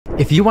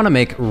If you want to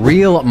make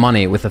real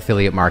money with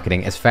affiliate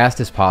marketing as fast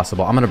as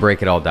possible, I'm going to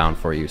break it all down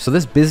for you. So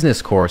this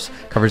business course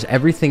covers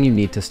everything you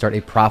need to start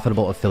a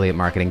profitable affiliate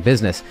marketing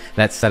business.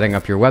 That's setting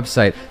up your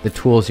website, the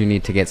tools you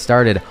need to get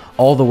started,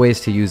 all the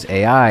ways to use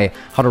AI,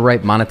 how to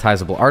write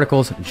monetizable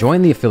articles,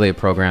 join the affiliate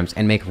programs,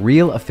 and make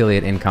real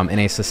affiliate income in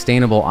a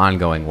sustainable,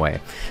 ongoing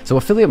way. So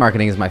affiliate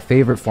marketing is my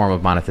favorite form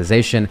of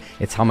monetization.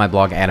 It's how my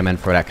blog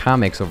adaminfo.com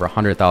makes over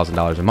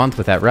 $100,000 a month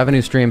with that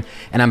revenue stream,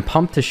 and I'm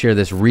pumped to share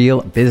this real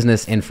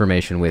business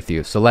information with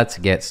you. So let's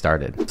get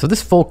started. So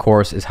this full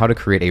course is how to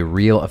create a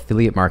real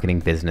affiliate marketing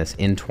business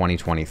in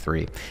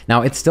 2023.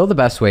 Now, it's still the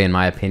best way, in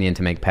my opinion,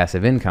 to make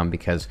passive income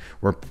because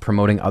we're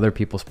promoting other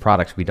people's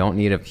products. We don't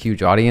need a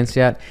huge audience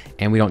yet,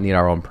 and we don't need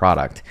our own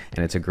product.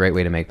 And it's a great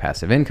way to make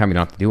passive income. You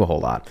don't have to do a whole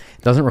lot.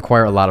 It doesn't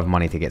require a lot of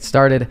money to get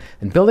started.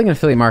 And building an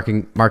affiliate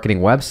marketing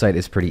website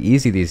is pretty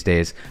easy these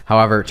days.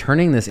 However,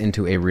 turning this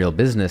into a real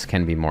business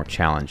can be more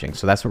challenging.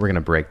 So that's what we're going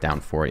to break down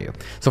for you.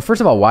 So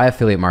first of all, why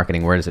affiliate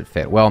marketing? Where does it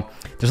fit? Well,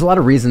 there's a lot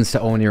of reasons to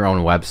own your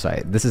own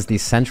website. This is the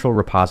central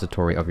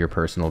repository of your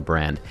personal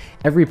brand.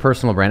 Every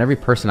personal brand, every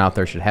person out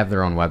there should have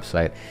their own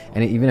website.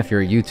 And even if you're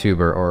a YouTuber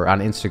or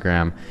on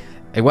Instagram,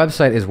 a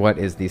website is what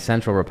is the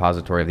central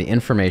repository of the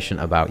information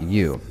about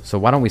you. So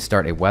why don't we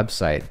start a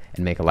website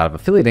and make a lot of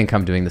affiliate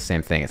income doing the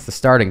same thing? It's the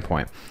starting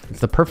point.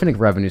 It's the perfect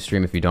revenue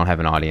stream if you don't have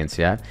an audience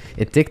yet.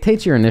 It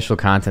dictates your initial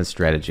content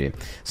strategy.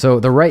 So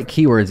the right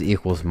keywords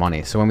equals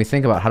money. So when we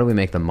think about how do we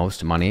make the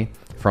most money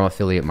from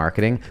affiliate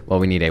marketing, well,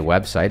 we need a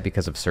website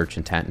because of search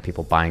intent and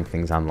people buying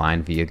things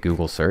online via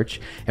Google search.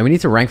 And we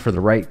need to rank for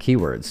the right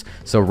keywords.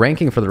 So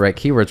ranking for the right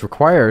keywords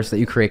requires that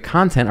you create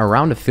content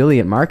around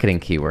affiliate marketing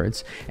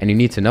keywords. And you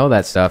need to know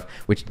that stuff,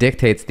 which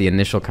dictates the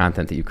initial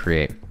content that you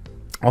create.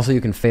 Also,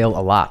 you can fail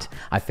a lot.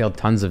 I failed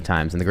tons of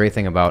times. And the great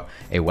thing about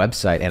a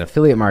website and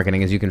affiliate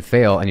marketing is you can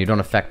fail and you don't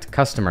affect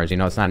customers. You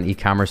know, it's not an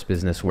e-commerce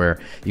business where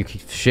you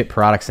ship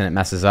products and it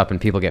messes up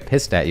and people get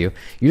pissed at you.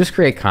 You just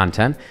create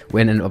content.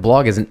 When a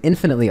blog is an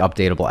infinitely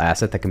updatable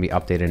asset that can be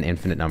updated an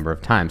infinite number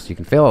of times. So you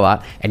can fail a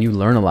lot and you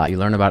learn a lot. You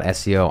learn about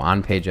SEO,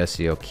 on-page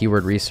SEO,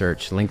 keyword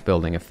research, link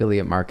building,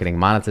 affiliate marketing,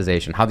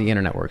 monetization, how the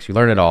internet works. You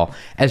learn it all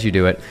as you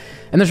do it.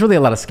 And there's really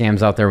a lot of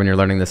scams out there when you're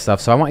learning this stuff.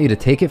 So I want you to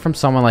take it from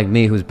someone like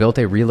me who's built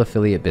a real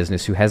affiliate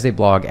business, who has a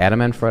blog,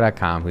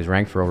 adaminfo.com, who's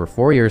ranked for over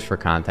 4 years for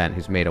content,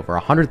 who's made over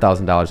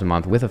 $100,000 a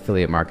month with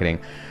affiliate marketing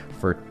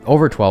for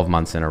over 12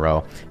 months in a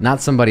row.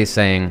 Not somebody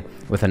saying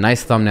with a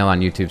nice thumbnail on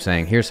YouTube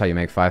saying, here's how you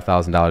make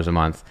 $5,000 a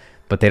month.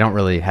 But they don't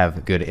really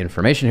have good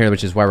information here,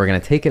 which is why we're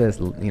going to take it as,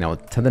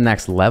 to the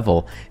next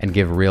level and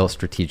give real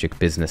strategic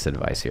business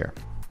advice here.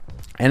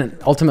 And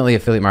ultimately,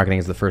 affiliate marketing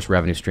is the first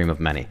revenue stream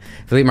of many.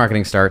 Affiliate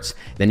marketing starts,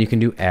 then you can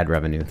do ad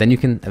revenue. Then you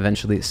can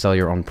eventually sell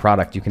your own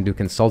product. You can do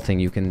consulting.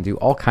 You can do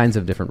all kinds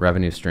of different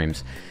revenue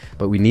streams.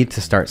 But we need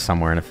to start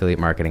somewhere, and affiliate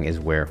marketing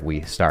is where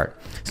we start.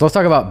 So let's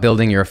talk about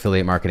building your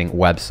affiliate marketing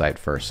website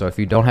first. So if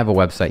you don't have a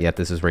website yet,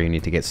 this is where you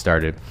need to get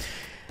started.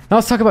 Now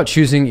let's talk about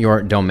choosing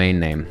your domain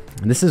name.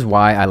 And this is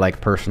why I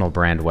like personal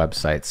brand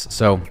websites.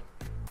 So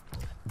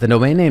the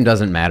domain name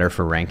doesn't matter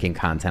for ranking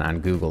content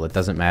on Google. It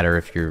doesn't matter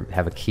if you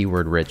have a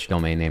keyword rich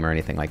domain name or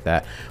anything like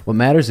that. What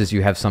matters is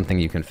you have something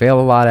you can fail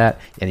a lot at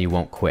and you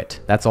won't quit.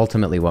 That's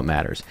ultimately what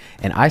matters.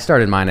 And I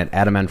started mine at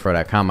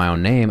adaminfo.com, my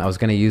own name. I was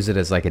going to use it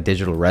as like a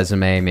digital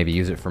resume, maybe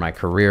use it for my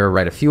career,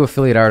 write a few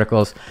affiliate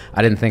articles.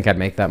 I didn't think I'd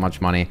make that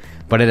much money,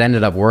 but it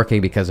ended up working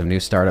because of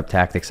new startup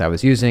tactics I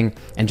was using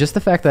and just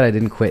the fact that I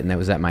didn't quit and it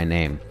was at my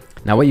name.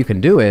 Now what you can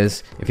do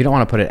is, if you don't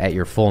want to put it at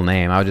your full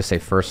name, I would just say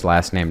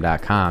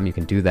firstlastname.com. You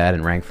can do that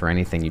and rank for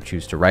anything you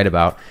choose to write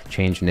about,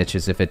 change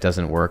niches if it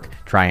doesn't work,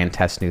 try and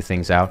test new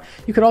things out.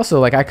 You could also,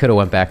 like I could have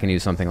went back and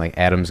used something like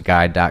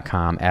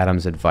adamsguide.com,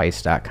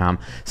 adamsadvice.com,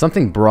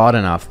 something broad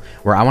enough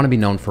where I want to be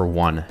known for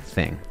one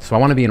thing. So I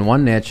want to be in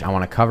one niche, I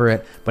want to cover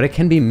it, but it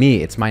can be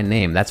me, it's my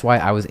name. That's why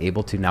I was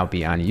able to now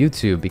be on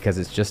YouTube because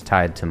it's just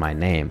tied to my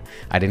name.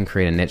 I didn't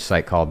create a niche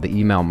site called the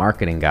email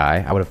marketing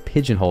guy. I would have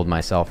pigeonholed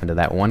myself into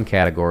that one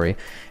category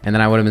and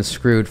then I would have been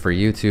screwed for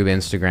YouTube,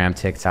 Instagram,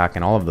 TikTok,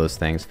 and all of those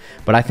things.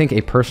 But I think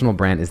a personal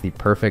brand is the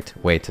perfect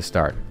way to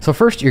start. So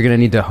first, you're going to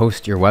need to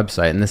host your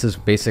website. And this is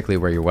basically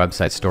where your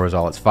website stores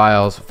all its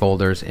files,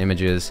 folders,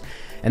 images.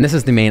 And this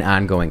is the main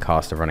ongoing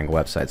cost of running a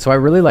website. So I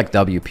really like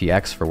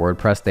WPX for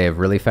WordPress. They have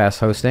really fast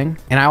hosting.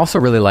 And I also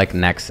really like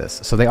Nexus.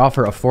 So they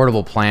offer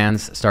affordable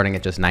plans starting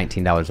at just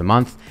 $19 a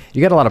month.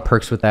 You get a lot of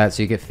perks with that.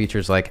 So you get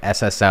features like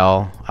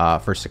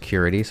SSL for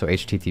security, so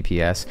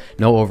HTTPS,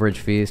 no overage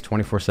fees,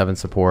 24/7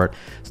 support.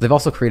 So they've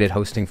also created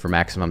hosting for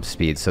maximum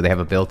speed. So they have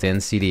a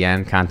built-in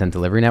CDN, content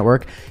delivery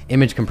network,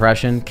 image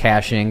compression,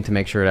 caching to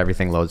make sure that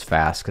everything loads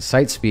fast, because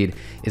site speed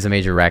is a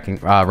major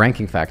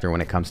ranking factor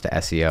when it comes to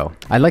SEO.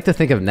 I like to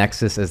think of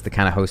Nexus Nexus is the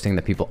kind of hosting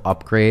that people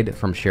upgrade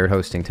from shared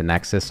hosting to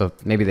Nexus. So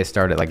maybe they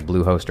start at like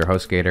Bluehost or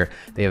HostGator.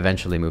 They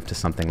eventually move to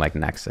something like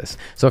Nexus.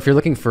 So if you're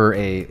looking for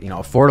a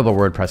affordable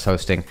WordPress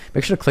hosting,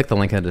 make sure to click the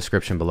link in the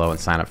description below and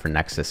sign up for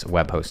Nexus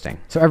web hosting.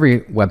 So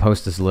every web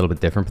host is a little bit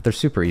different, but they're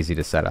super easy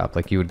to set up.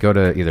 Like you would go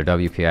to either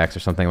WPX or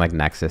something like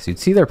Nexus. You'd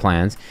see their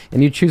plans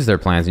and you choose their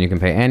plans, and you can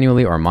pay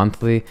annually or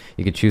monthly.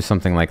 You could choose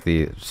something like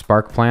the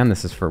Spark plan.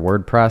 This is for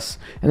WordPress.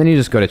 And then you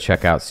just go to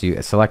checkout. So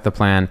you select the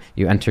plan,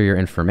 you enter your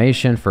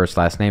information, first,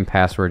 last name,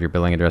 password, your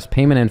billing address,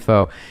 payment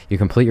info, you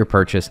complete your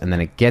purchase, and then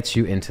it gets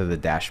you into the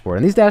dashboard.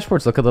 And these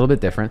dashboards look a little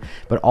bit different,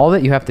 but all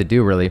that you have to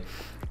do really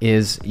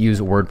is use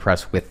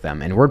WordPress with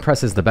them. And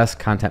WordPress is the best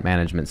content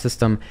management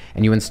system,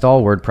 and you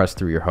install WordPress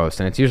through your host,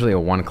 and it's usually a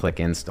one-click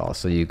install.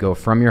 So you go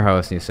from your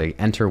host and you say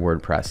enter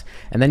WordPress,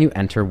 and then you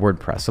enter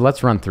WordPress. So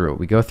let's run through it.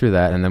 We go through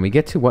that, and then we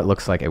get to what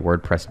looks like a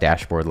WordPress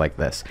dashboard like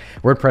this.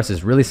 WordPress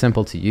is really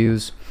simple to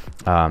use.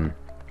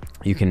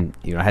 You can,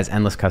 it has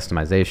endless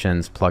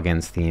customizations,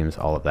 plugins, themes,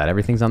 all of that.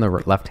 Everything's on the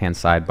left-hand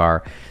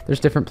sidebar.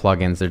 There's different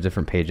plugins, there's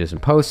different pages and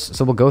posts.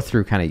 So we'll go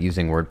through kind of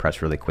using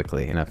WordPress really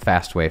quickly in a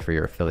fast way for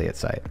your affiliate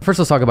site. First,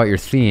 let's talk about your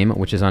theme,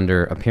 which is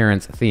under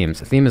Appearance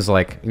Themes. A theme is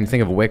like, you can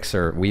think of Wix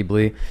or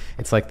Weebly.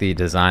 It's like the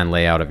design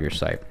layout of your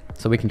site.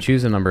 So we can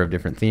choose a number of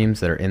different themes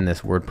that are in this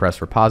WordPress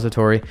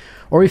repository,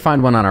 or we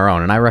find one on our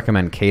own. And I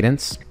recommend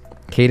Cadence.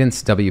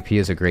 Cadence WP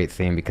is a great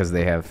theme because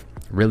they have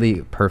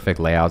really perfect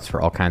layouts for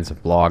all kinds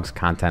of blogs,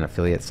 content,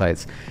 affiliate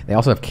sites. They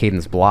also have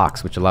Cadence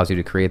blocks, which allows you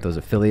to create those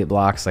affiliate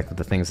blocks, like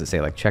the things that say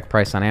like check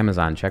price on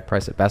Amazon, check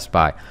price at Best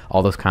Buy,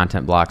 all those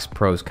content blocks,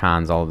 pros,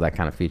 cons, all of that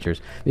kind of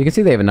features. You can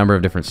see they have a number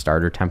of different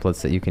starter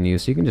templates that you can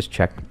use. So you can just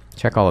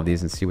check all of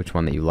these and see which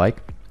one that you like.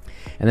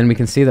 And then we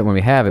can see that when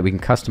we have it, we can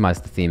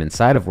customize the theme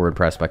inside of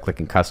WordPress by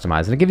clicking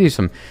customize. And it gives you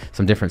some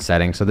different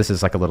settings. So this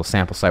is like a little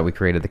sample site we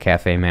created, the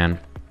Cafe Man.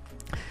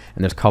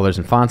 And there's colors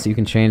and fonts that you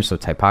can change, so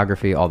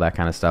typography, all that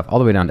kind of stuff, all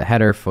the way down to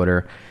header,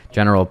 footer,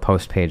 general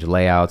post page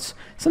layouts,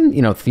 some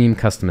theme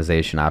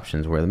customization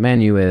options where the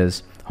menu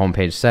is,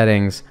 homepage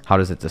settings, how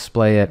does it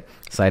display it,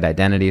 site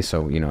identity,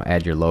 so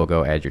add your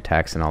logo, add your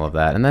text, and all of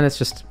that. And then it's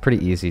just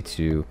pretty easy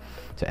to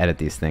edit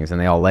these things,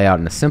 and they all lay out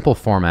in a simple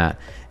format.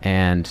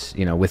 And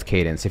with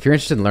Cadence, if you're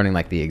interested in learning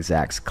like the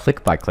exact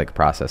click-by-click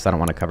process, I don't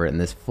want to cover it in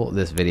this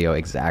video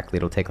exactly.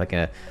 It'll take like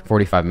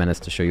 45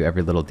 minutes to show you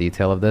every little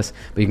detail of this,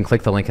 but you can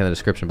click the link in the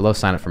description below,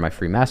 sign up for my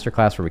free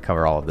masterclass where we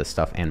cover all of this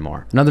stuff and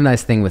more. Another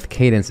nice thing with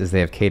Cadence is they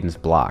have Cadence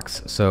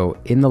blocks. So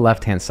in the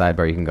left-hand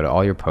sidebar, you can go to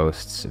all your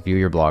posts, view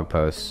your blog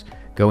posts,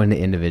 go into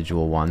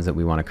individual ones that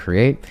we want to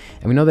create.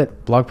 And we know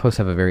that blog posts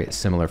have a very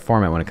similar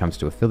format when it comes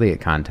to affiliate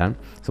content.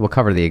 So we'll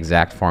cover the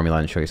exact formula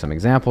and show you some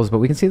examples, but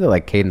we can see that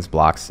like Cadence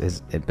blocks,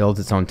 it builds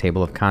its own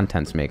table of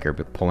contents maker,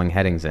 but pulling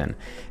headings in.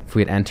 If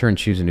we hit enter and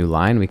choose a new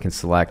line, we can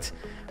select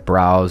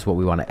browse what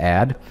we want to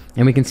add,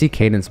 and we can see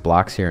Cadence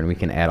blocks here, and we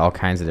can add all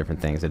kinds of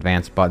different things: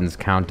 advanced buttons,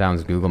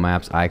 countdowns, Google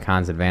Maps,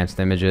 icons, advanced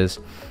images.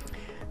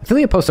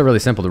 Affiliate posts are really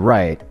simple to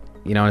write.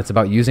 And it's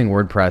about using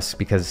WordPress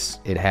because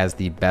it has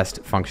the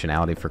best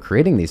functionality for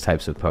creating these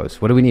types of posts.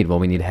 What do we need? Well,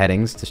 we need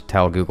headings to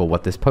tell Google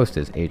what this post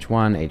is: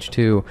 H1,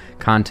 H2,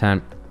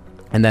 content.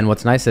 And then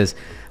what's nice is,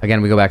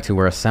 again, we go back to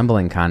we're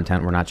assembling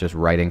content. We're not just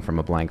writing from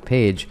a blank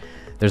page.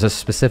 There's a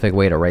specific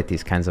way to write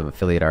these kinds of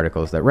affiliate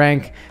articles that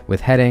rank with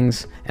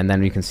headings. And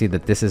then you can see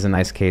that this is a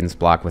nice Cadence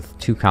block with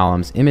 2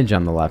 columns, image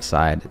on the left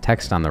side,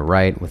 text on the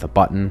right with a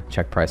button,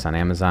 check price on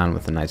Amazon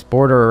with a nice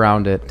border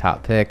around it,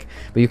 top pick.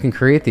 But you can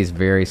create these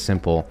very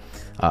simple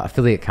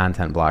affiliate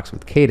content blocks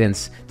with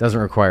Cadence.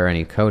 Doesn't require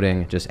any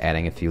coding, just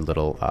adding a few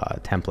little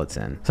templates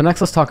in. So next,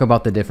 let's talk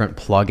about the different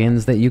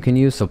plugins that you can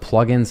use. So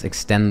plugins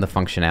extend the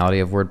functionality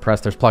of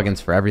WordPress. There's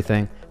plugins for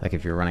everything. Like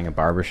if you're running a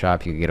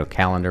barbershop, you can get a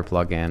calendar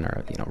plugin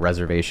or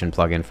reservation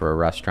plugin for a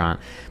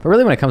restaurant. But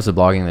really, when it comes to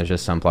blogging, there's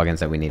just some plugins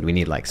that we need. We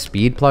need like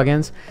speed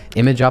plugins,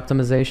 image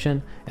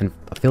optimization, and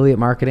affiliate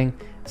marketing,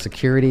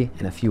 security,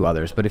 and a few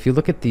others. But if you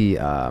look at the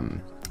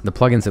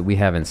plugins that we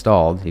have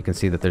installed, you can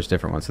see that there's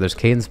different ones. So there's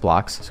Cadence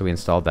blocks, so we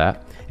installed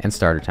that, and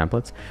starter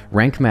templates.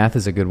 Rank Math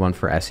is a good one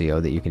for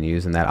SEO that you can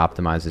use, and that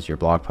optimizes your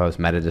blog post,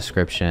 meta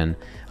description,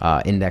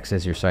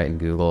 indexes your site in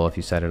Google if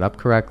you set it up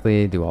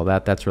correctly, do all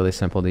that. That's really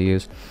simple to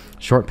use.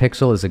 Short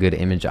Pixel is a good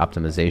image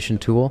optimization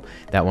tool.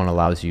 That one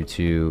allows you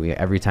to,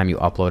 every time you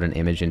upload an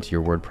image into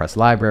your WordPress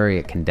library,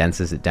 it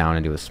condenses it down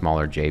into a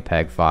smaller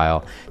JPEG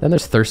file. Then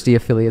there's Thirsty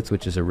Affiliates,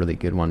 which is a really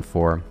good one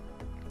for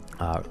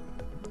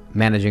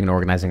managing and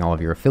organizing all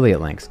of your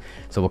affiliate links.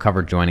 So we'll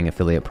cover joining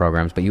affiliate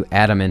programs, but you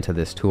add them into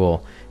this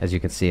tool. As you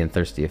can see in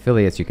Thirsty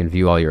Affiliates, you can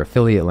view all your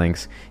affiliate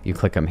links. You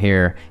click them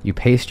here, you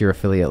paste your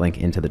affiliate link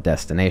into the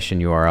destination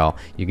URL,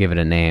 you give it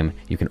a name,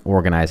 you can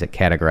organize it,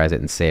 categorize it,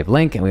 and save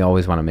link. And we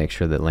always want to make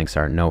sure that links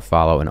are no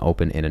follow and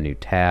open in a new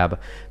tab.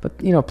 But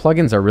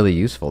plugins are really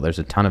useful. There's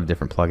a ton of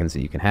different plugins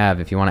that you can have.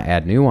 If you want to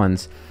add new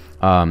ones,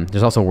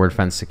 there's also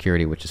WordFence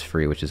Security, which is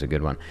free, which is a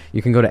good one.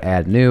 You can go to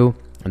add new,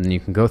 and then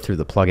you can go through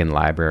the plugin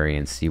library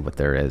and see what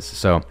there is.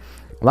 So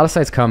a lot of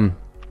sites come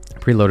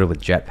preloaded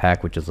with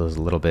Jetpack, which is a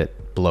little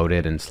bit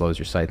bloated and slows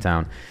your site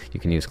down, you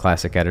can use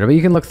Classic Editor. But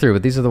you can look through,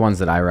 but these are the ones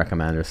that I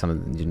recommend, or some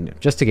of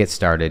just to get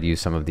started,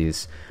 use some of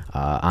these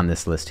on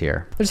this list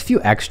here. There's a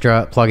few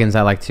extra plugins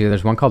I like too.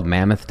 There's one called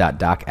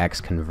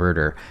Mammoth.docx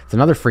Converter. It's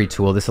another free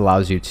tool. This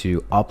allows you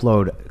to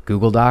upload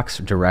Google Docs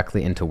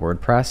directly into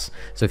WordPress.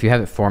 So if you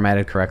have it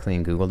formatted correctly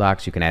in Google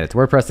Docs, you can add it to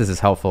WordPress. This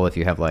is helpful if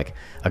you have like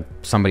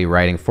somebody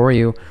writing for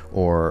you,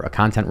 or a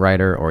content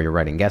writer, or you're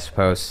writing guest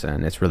posts,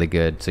 and it's really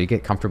good. So you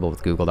get comfortable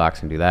with Google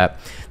Docs and do that.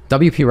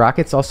 WP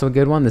Rocket's also a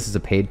good one. This is a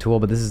paid tool,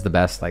 but this is the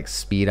best like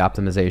speed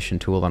optimization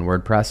tool on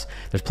WordPress.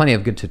 There's plenty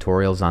of good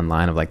tutorials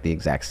online of like the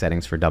exact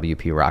settings for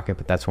WP Rocket,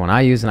 but that's one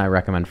I use and I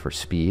recommend for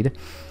speed.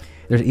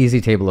 There's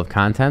Easy Table of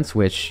Contents,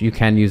 which you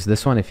can use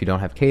this one if you don't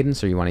have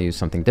Cadence or you want to use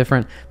something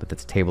different, but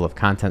that's a table of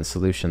contents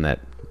solution that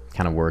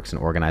kind of works and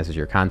organizes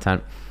your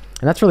content.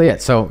 And that's really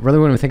it. So really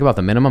when we think about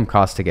the minimum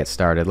cost to get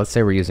started, let's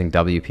say we're using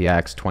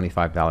WPX,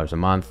 $25 a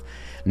month.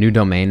 New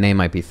domain name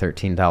might be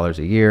 $13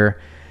 a year.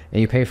 And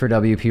you pay for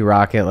WP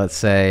Rocket, let's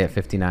say at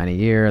 $59 a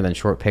year. Then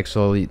Short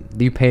Pixel,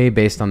 you pay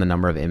based on the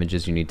number of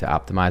images you need to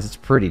optimize. It's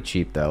pretty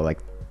cheap though, like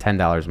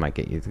 $10 might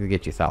get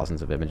you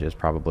thousands of images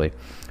probably.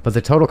 But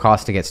the total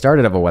cost to get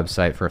started of a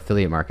website for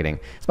affiliate marketing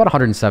is about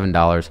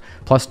 $107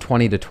 plus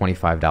 $20 to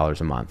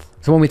 $25 a month.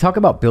 So when we talk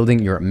about building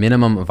your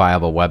minimum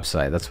viable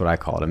website, that's what I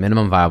call it, a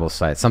minimum viable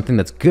site, something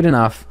that's good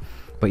enough,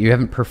 but you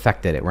haven't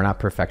perfected it. We're not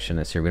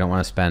perfectionists here. We don't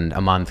want to spend a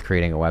month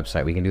creating a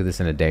website. We can do this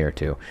in a day or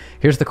two.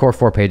 Here's the core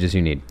 4 pages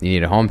you need. You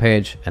need a home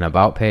page, an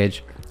about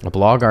page, a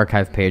blog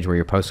archive page where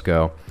your posts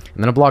go,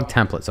 and then a blog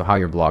template, so how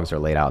your blogs are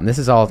laid out. And this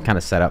is all kind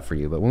of set up for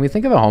you. But when we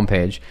think of a home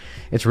page,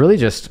 it's really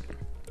just,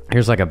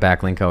 here's like a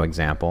backlinko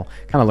example.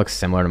 Kind of looks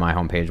similar to my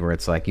home page where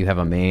it's like you have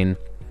a main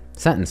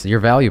sentence,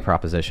 your value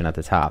proposition at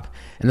the top.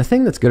 And the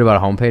thing that's good about a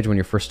home page when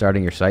you're first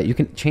starting your site, you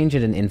can change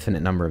it an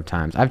infinite number of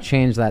times. I've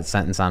changed that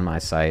sentence on my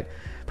site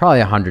probably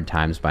 100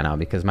 times by now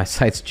because my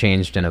site's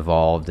changed and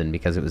evolved, and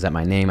because it was at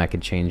my name, I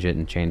could change it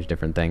and change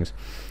different things.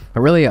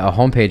 But really a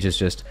homepage is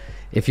just,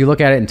 if you look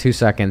at it in 2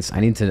 seconds, I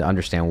need to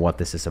understand what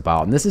this is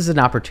about. And this is an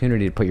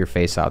opportunity to put your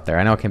face out there.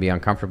 I know it can be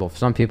uncomfortable for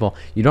some people.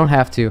 You don't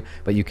have to,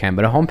 but you can.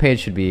 But a homepage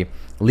should be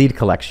lead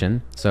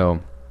collection. So,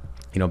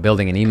 you know,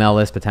 building an email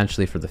list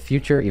potentially for the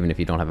future, even if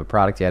you don't have a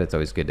product yet, it's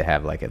always good to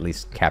have like at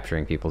least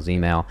capturing people's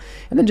email.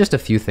 And then just a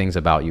few things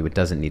about you. It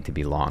doesn't need to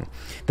be long.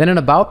 Then an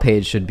about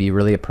page should be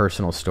really a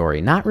personal story,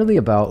 not really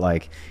about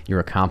like your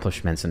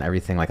accomplishments and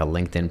everything like a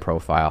LinkedIn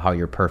profile, how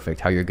you're perfect,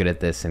 how you're good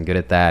at this and good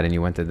at that, and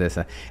you went to this.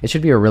 It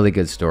should be a really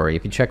good story.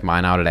 If you check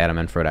mine out at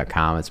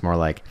adaminfo.com, it's more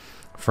like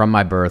from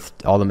my birth,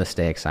 all the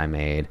mistakes I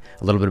made,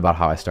 a little bit about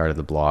how I started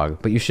the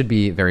blog. But you should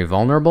be very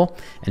vulnerable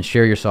and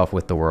share yourself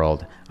with the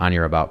world on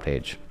your about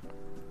page.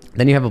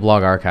 Then you have a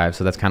blog archive,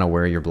 so that's kind of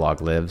where your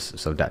blog lives.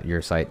 So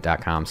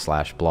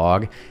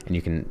yoursite.com/blog, and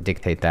you can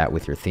dictate that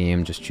with your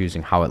theme, just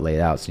choosing how it laid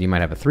out. So you might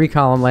have a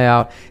 3-column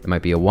layout, it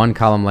might be a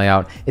 1-column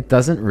layout. It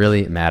doesn't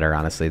really matter,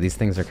 honestly. These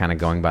things are kind of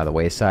going by the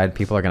wayside.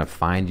 People are going to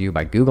find you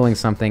by Googling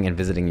something and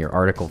visiting your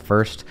article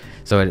first.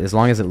 So as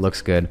long as it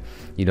looks good,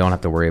 you don't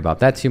have to worry about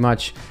that too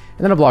much.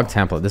 And then a blog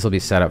template. This will be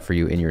set up for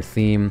you in your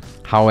theme,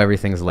 how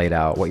everything's laid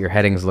out, what your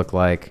headings look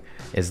like,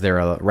 is there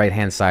a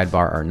right-hand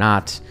sidebar or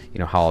not, you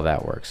know, how all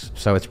that works.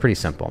 So it's pretty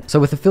simple. So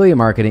with affiliate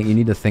marketing, you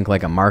need to think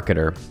like a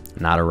marketer,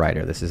 not a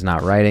writer. This is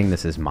not writing,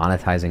 this is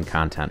monetizing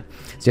content.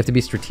 So you have to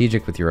be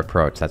strategic with your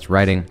approach. That's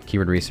writing,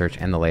 keyword research,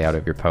 and the layout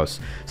of your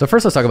posts. So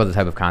first let's talk about the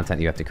type of content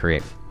you have to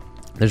create.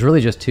 There's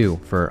really just 2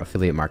 for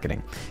affiliate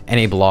marketing and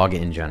a blog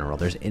in general.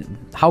 There's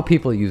how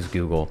people use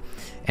Google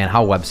and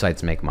how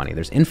websites make money.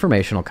 There's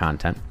informational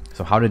content,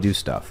 so how to do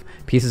stuff,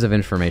 pieces of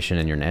information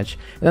in your niche.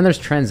 And then there's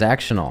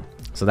transactional.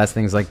 So that's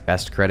things like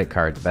best credit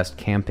cards, best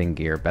camping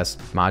gear, best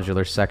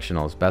modular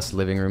sectionals, best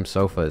living room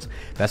sofas,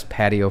 best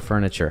patio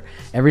furniture.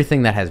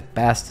 Everything that has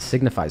best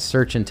signifies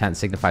search intent,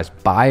 signifies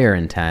buyer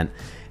intent.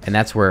 And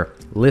that's where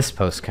list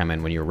posts come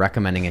in when you're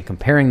recommending and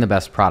comparing the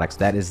best products.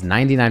 That is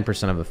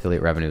 99% of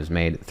affiliate revenue is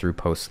made through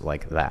posts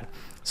like that.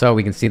 So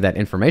we can see that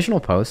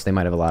informational posts, they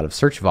might have a lot of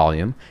search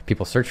volume.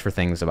 People search for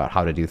things about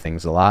how to do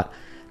things a lot.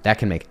 That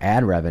can make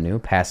ad revenue,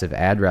 passive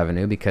ad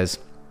revenue, because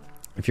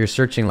if you're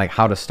searching like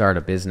how to start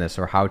a business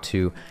or how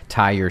to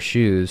tie your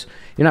shoes,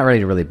 you're not ready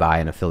to really buy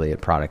an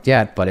affiliate product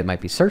yet, but it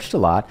might be searched a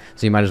lot.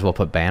 So you might as well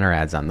put banner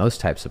ads on those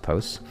types of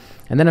posts.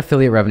 And then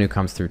affiliate revenue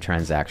comes through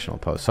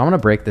transactional posts. So I'm going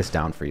to break this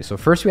down for you. So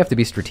first we have to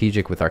be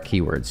strategic with our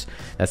keywords.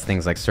 That's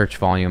things like search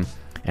volume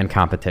and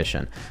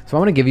competition. So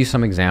I'm going to give you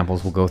some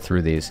examples. We'll go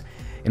through these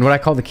in what I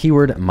call the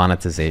keyword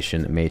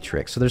monetization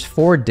matrix. So there's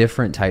 4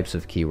 different types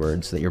of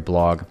keywords that your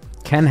blog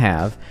can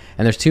have.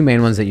 And there's 2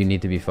 main ones that you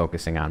need to be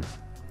focusing on.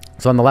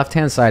 So on the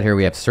left-hand side here,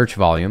 we have search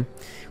volume,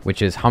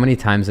 which is how many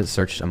times it's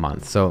searched a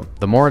month. So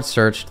the more it's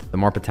searched, the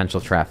more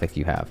potential traffic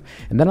you have.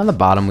 And then on the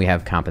bottom, we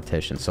have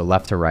competition. So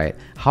left to right,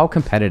 how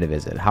competitive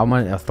is it? How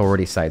many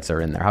authority sites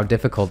are in there? How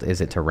difficult is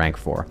it to rank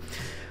for?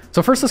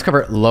 So first, let's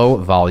cover low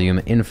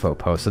volume info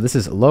posts. So this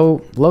is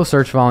low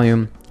search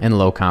volume and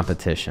low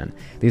competition.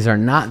 These are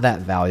not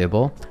that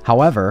valuable.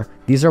 However,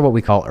 these are what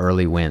we call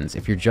early wins.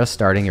 If you're just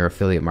starting your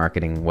affiliate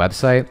marketing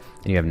website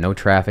and you have no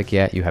traffic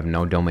yet, you have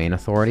no domain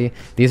authority,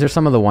 these are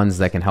some of the ones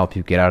that can help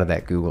you get out of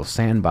that Google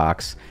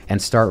sandbox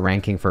and start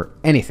ranking for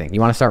anything.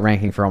 You want to start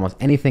ranking for almost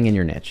anything in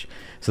your niche.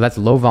 So that's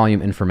low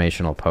volume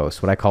informational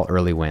posts, what I call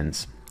early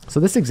wins.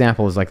 So this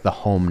example is like the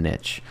home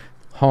niche,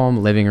 home,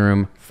 living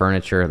room,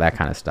 furniture, that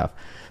kind of stuff.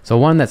 So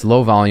one that's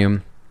low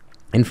volume,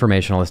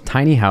 informational, is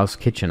tiny house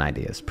kitchen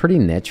ideas. Pretty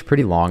niche,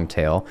 pretty long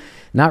tail.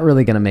 Not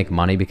really going to make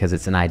money because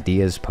it's an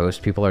ideas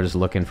post. People are just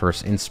looking for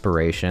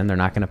inspiration. They're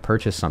not going to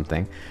purchase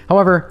something.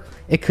 However,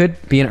 it could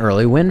be an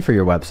early win for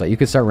your website. You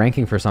could start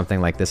ranking for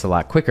something like this a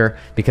lot quicker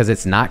because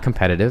it's not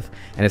competitive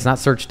and it's not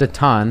searched a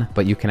ton,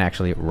 but you can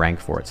actually rank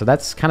for it. So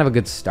that's kind of a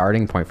good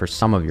starting point for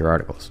some of your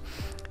articles.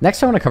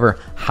 Next, I want to cover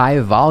high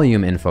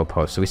volume info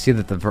posts. So we see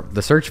that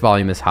the search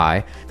volume is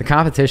high, the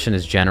competition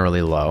is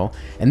generally low,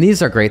 and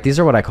these are great. These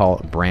are what I call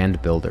brand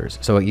builders.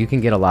 So you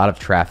can get a lot of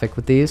traffic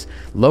with these.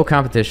 Low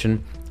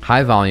competition,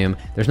 high volume.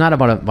 There's not a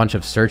bunch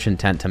of search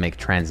intent to make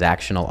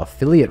transactional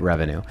affiliate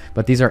revenue,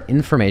 but these are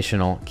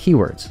informational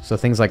keywords. So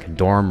things like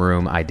dorm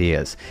room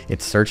ideas.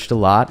 It's searched a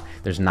lot.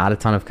 There's not a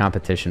ton of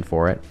competition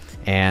for it.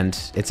 And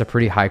it's a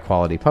pretty high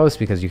quality post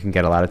because you can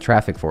get a lot of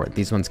traffic for it.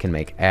 These ones can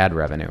make ad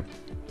revenue.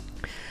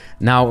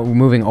 Now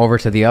moving over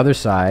to the other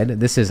side,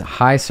 this is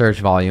high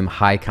search volume,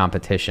 high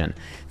competition.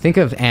 Think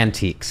of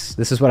antiques.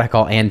 This is what I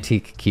call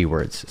antique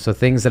keywords. So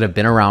things that have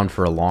been around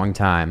for a long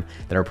time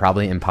that are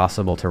probably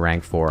impossible to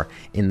rank for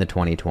in the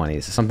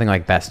 2020s. Something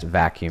like best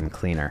vacuum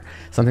cleaner,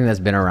 something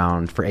that's been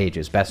around for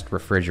ages, best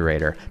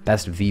refrigerator,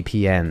 best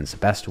VPNs,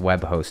 best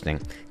web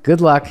hosting. Good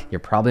luck. You're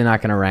probably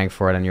not going to rank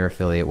for it on your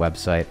affiliate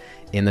website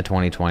in the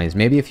 2020s.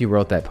 Maybe if you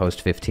wrote that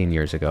post 15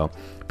 years ago,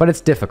 but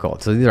it's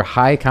difficult. So these are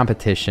high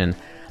competition,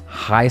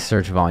 high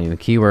search volume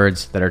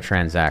keywords that are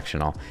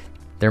transactional.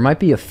 There might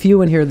be a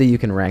few in here that you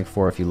can rank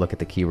for if you look at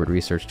the keyword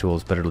research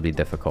tools, but it'll be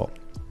difficult.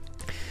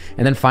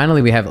 And then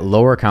finally, we have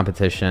lower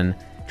competition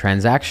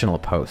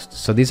transactional posts.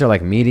 So these are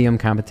like medium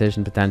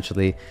competition,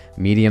 potentially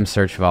medium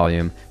search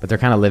volume, but they're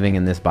kind of living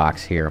in this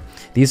box here.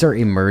 These are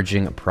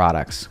emerging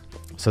products.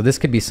 So this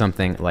could be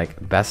something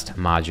like best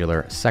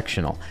modular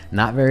sectional,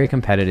 not very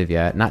competitive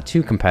yet, not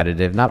too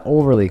competitive, not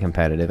overly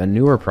competitive, a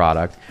newer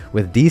product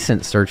with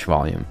decent search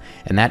volume.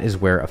 And that is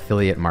where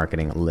affiliate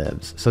marketing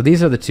lives. So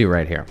these are the two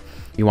right here.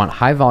 You want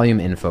high volume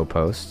info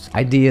posts,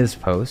 ideas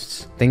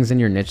posts, things in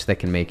your niche that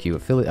can make you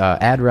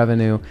ad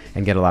revenue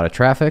and get a lot of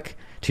traffic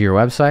to your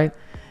website,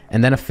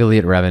 and then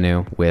affiliate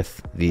revenue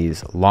with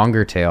these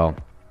longer tail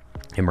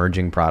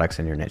emerging products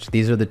in your niche.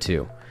 These are the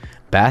two.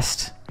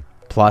 Best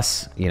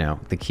plus, the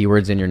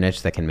keywords in your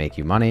niche that can make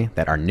you money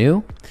that are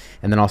new,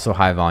 and then also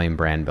high volume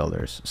brand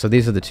builders. So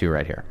these are the two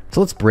right here. So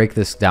let's break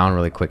this down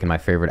really quick in my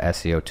favorite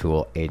SEO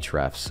tool,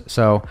 Ahrefs.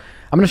 So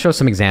I'm going to show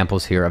some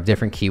examples here of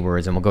different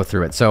keywords and we'll go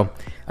through it. So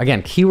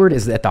again, keyword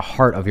is at the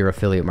heart of your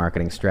affiliate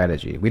marketing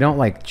strategy. We don't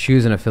like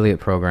choose an affiliate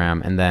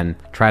program and then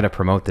try to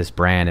promote this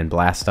brand and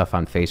blast stuff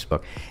on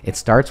Facebook. It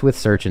starts with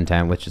search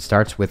intent, which it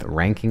starts with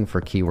ranking for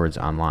keywords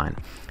online.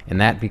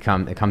 And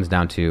it comes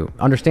down to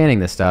understanding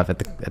this stuff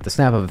at the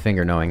snap of a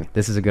finger, knowing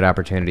this is a good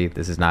opportunity,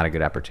 this is not a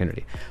good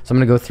opportunity. So I'm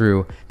going to go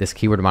through this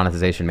keyword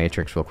monetization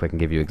matrix real quick and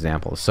give you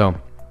examples. So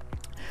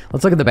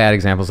let's look at the bad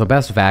examples. So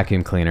best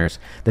vacuum cleaners.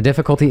 The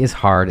difficulty is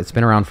hard. It's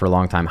been around for a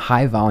long time.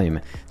 High volume.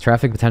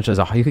 Traffic potential is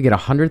you could get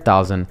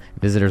 100,000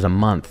 visitors a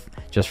month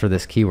just for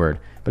this keyword,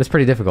 but it's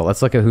pretty difficult.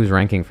 Let's look at who's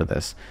ranking for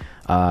this.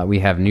 We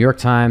have New York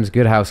Times,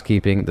 Good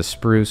Housekeeping, The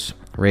Spruce,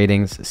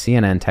 Ratings,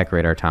 CNN, Tech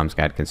Radar, Tom's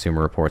Guide,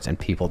 Consumer Reports, and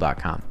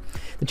People.com.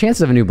 The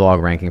chances of a new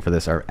blog ranking for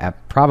this are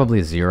at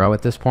probably 0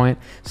 at this point.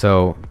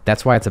 So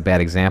that's why it's a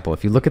bad example.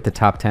 If you look at the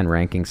top 10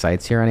 ranking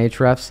sites here on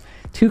Ahrefs,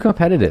 too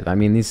competitive. I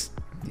mean, these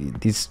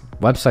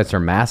websites are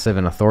massive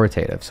and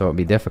authoritative, so it'd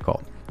be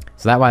difficult.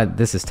 So that's why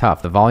this is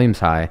tough. The volume's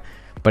high,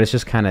 but it's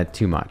just kind of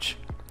too much.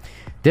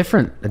 A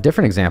different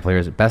example here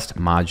is best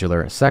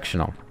modular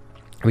sectional.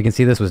 We can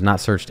see this was not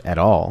searched at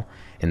all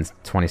in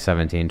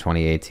 2017,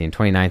 2018,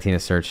 2019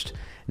 is searched.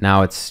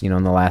 Now it's,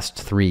 in the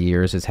last 3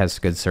 years, it has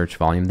good search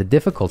volume. The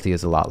difficulty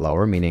is a lot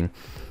lower, meaning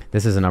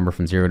this is a number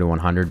from 0 to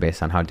 100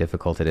 based on how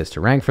difficult it is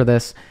to rank for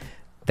this.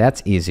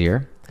 That's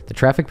easier. The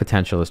traffic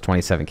potential is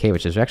 27K,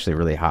 which is actually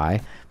really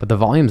high, but the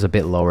volume is a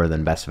bit lower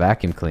than best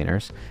vacuum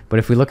cleaners. But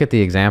if we look at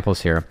the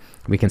examples here,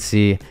 we can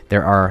see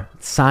there are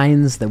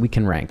signs that we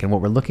can rank. And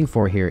what we're looking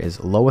for here is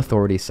low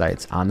authority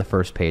sites on the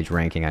first page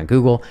ranking on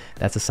Google.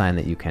 That's a sign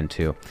that you can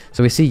too.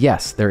 So we see,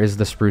 yes, there is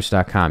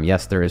thespruce.com.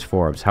 Yes, there is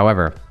Forbes.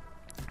 However,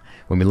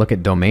 when we look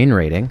at domain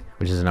rating,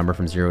 which is a number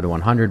from 0 to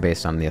 100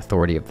 based on the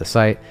authority of the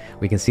site,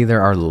 we can see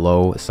there are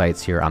low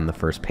sites here on the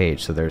first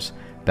page. So there's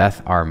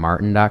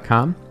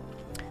bethrmartin.com.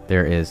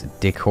 There is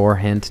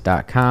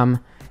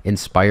decorhint.com,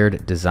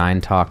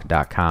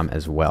 inspireddesigntalk.com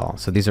as well.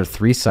 So these are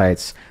 3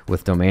 sites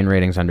with domain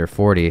ratings under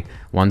 40.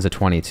 One's a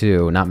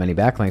 22, not many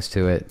backlinks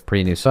to it,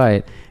 pretty new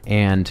site,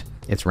 and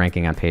it's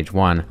ranking on page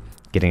 1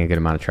 getting a good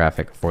amount of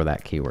traffic for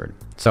that keyword.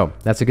 So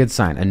that's a good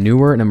sign. A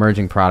newer and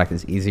emerging product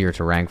is easier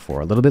to rank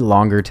for. A little bit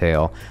longer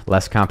tail,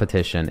 less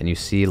competition, and you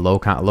see low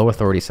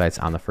authority sites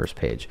on the first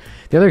page.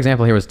 The other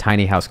example here was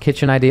tiny house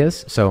kitchen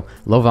ideas. So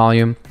low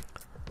volume,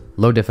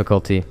 low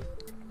difficulty.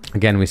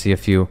 Again, we see a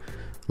few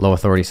low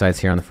authority sites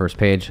here on the first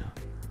page.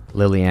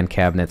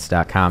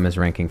 LillianCabinets.com is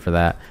ranking for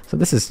that. So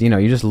this is, you know,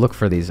 you just look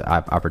for these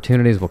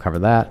opportunities. We'll cover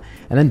that.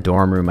 And then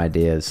dorm room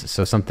ideas.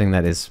 So something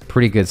that is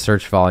pretty good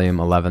search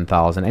volume,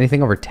 11,000.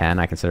 Anything over 10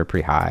 I consider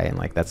pretty high, and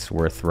like that's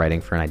worth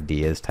writing for an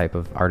ideas type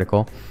of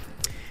article.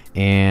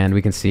 And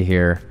we can see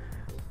here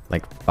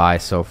like by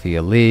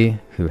Sophia Lee,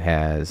 who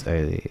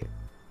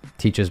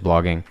teaches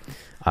blogging.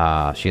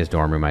 She has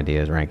dorm room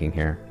ideas ranking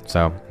here.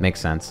 So makes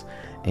sense.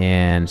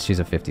 And she's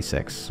a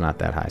 56, not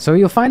that high. So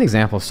you'll find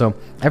examples. So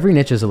every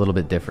niche is a little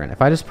bit different.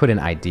 If I just put in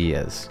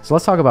ideas, so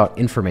let's talk about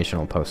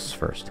informational posts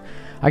first.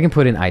 I can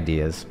put in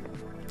ideas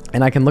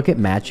and I can look at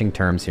matching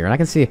terms here and I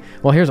can see,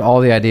 well, here's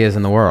all the ideas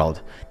in the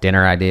world.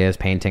 Dinner ideas,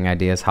 painting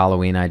ideas,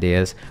 Halloween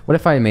ideas. What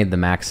if I made the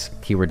max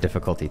keyword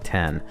difficulty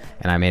 10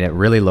 and I made it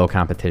really low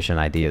competition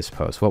ideas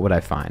post? What would I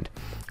find?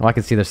 Well, I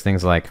can see there's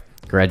things like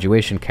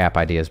graduation cap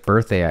ideas,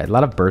 birthday, a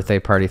lot of birthday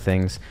party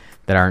things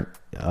that aren't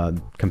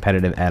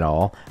competitive at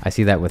all. I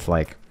see that with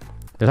like,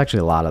 there's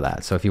actually a lot of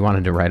that. So if you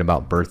wanted to write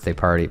about birthday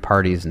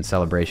parties and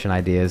celebration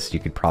ideas, you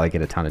could probably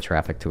get a ton of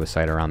traffic to a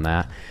site around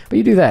that. But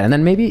you do that, and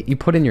then maybe you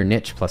put in your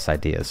niche plus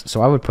ideas.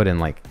 So I would put in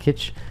like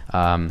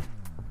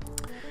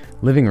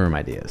living room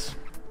ideas.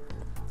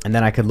 And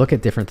then I could look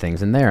at different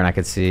things in there and I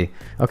could see,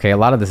 okay, a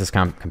lot of this is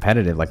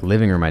competitive, like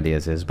living room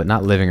ideas is, but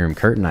not living room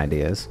curtain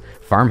ideas,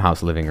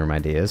 farmhouse living room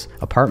ideas,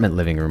 apartment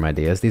living room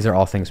ideas. These are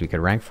all things we could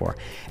rank for.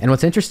 And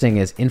what's interesting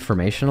is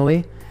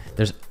informationally,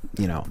 there's,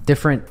 you know,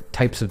 different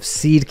types of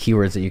seed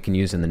keywords that you can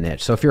use in the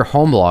niche. So if you're a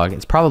home blog,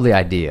 it's probably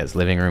ideas,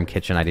 living room,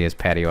 kitchen ideas,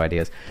 patio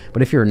ideas.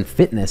 But if you're in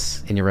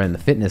fitness and you're in the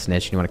fitness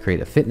niche and you want to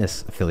create a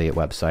fitness affiliate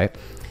website,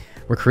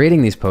 we're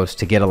creating these posts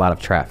to get a lot of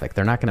traffic.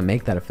 They're not going to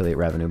make that affiliate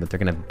revenue, but they're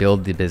going to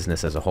build the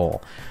business as a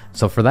whole.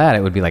 So for that,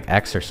 it would be like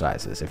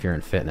exercises if you're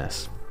in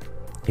fitness.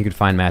 You could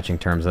find matching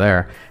terms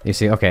there. You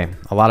see, okay,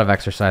 a lot of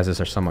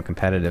exercises are somewhat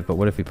competitive, but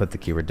what if we put the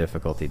keyword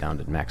difficulty down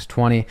to max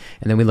 20,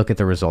 and then we look at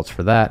the results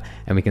for that,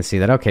 and we can see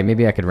that, okay,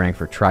 maybe I could rank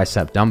for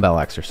tricep dumbbell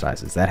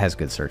exercises. That has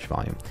good search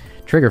volume.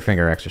 Trigger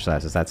finger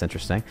exercises, that's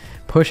interesting.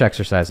 Push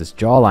exercises,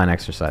 jawline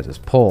exercises,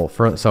 pull.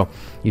 So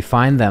you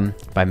find them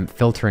by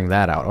filtering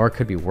that out, or it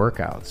could be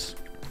workouts.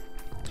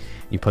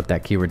 You put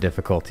that keyword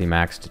difficulty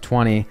max to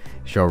 20,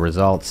 show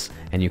results,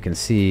 and you can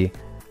see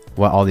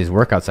what all these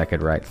workouts I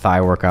could write. Thigh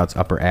workouts,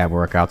 upper ab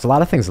workouts, a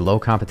lot of things, low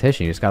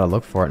competition. You just got to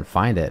look for it and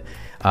find it.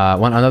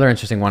 Another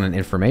interesting one in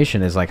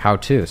information is like how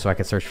to. So I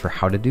could search for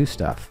how to do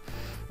stuff.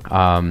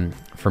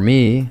 For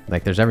me,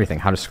 like there's everything.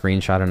 How to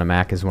screenshot on a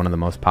Mac is one of the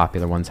most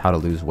popular ones. How to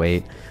lose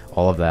weight,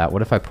 all of that.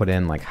 What if I put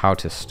in like how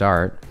to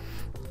start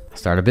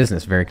a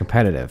business, very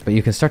competitive, but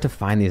you can start to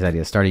find these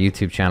ideas. Start a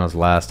YouTube channel is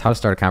last. How to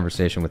start a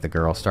conversation with a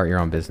girl, start your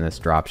own business,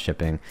 drop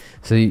shipping.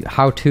 So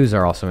how-tos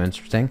are also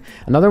interesting.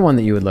 Another one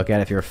that you would look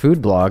at if you're a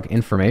food blog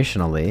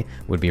informationally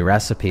would be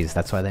recipes.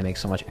 That's why they make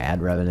so much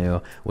ad revenue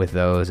with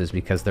those, is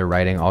because they're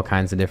writing all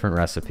kinds of different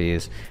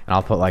recipes. And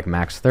I'll put like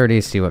max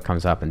 30, see what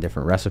comes up in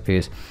different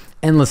recipes.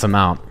 Endless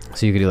amount.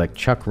 So you could do like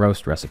chuck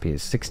roast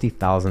recipes,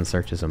 60,000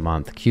 searches a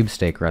month, cube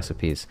steak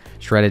recipes,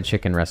 shredded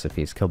chicken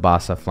recipes,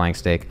 kielbasa, flank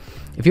steak.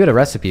 If you had a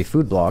recipe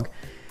food blog,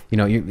 you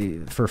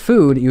know, for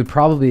food, you would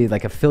probably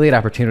like affiliate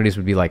opportunities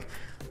would be like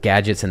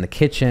gadgets in the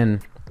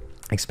kitchen,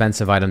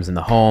 expensive items in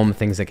the home,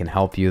 things that can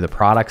help you, the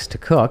products to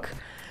cook.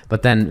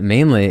 But then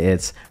mainly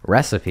it's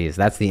recipes.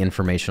 That's the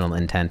informational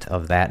intent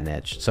of that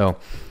niche. So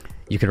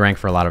you could rank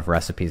for a lot of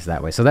recipes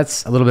that way. So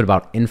that's a little bit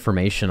about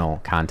informational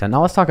content.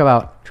 Now let's talk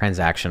about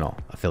transactional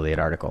affiliate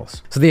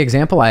articles. So the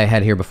example I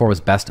had here before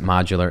was best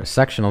modular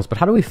sectionals, but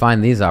how do we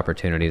find these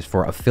opportunities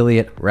for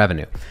affiliate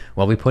revenue?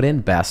 Well, we put in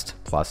best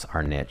plus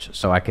our niche.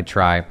 So I could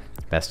try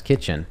best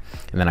kitchen,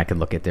 and then I could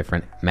look at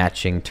different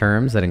matching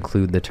terms that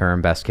include the term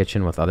best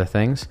kitchen with other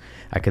things.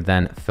 I could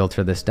then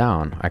filter this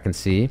down. I can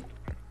see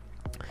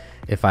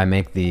if I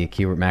make the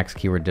max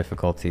keyword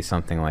difficulty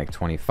something like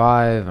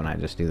 25 and I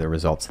just do the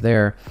results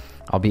there,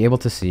 I'll be able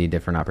to see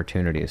different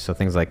opportunities. So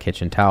things like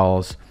kitchen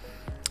towels.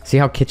 See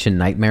how kitchen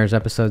nightmares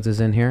episodes is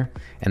in here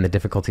and the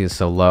difficulty is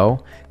so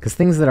low? Because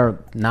things that are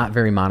not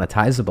very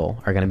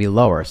monetizable are going to be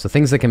lower. So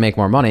things that can make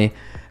more money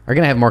are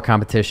going to have more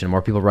competition,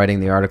 more people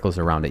writing the articles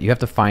around it. You have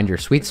to find your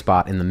sweet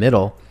spot in the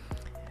middle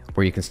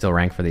where you can still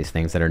rank for these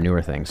things that are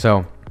newer things.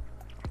 So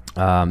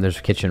there's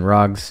kitchen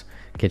rugs,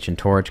 kitchen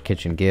torch,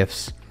 kitchen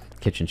gifts,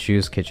 kitchen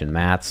shoes, kitchen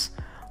mats,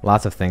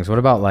 lots of things. What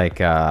about like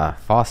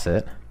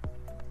faucet?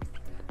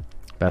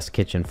 Best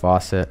kitchen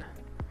faucet.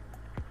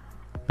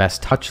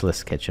 Best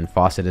touchless kitchen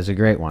faucet is a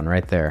great one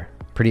right there.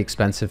 Pretty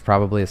expensive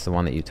probably. It's the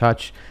one that you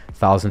touch.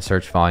 1,000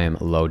 search volume,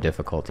 low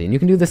difficulty. And you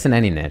can do this in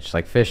any niche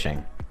like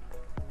fishing.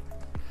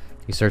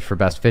 You search for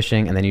best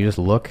fishing, and then you just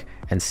look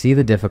and see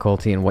the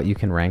difficulty and what you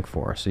can rank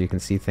for. So you can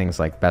see things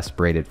like best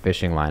braided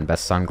fishing line,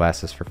 best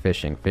sunglasses for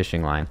fishing,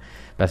 fishing line,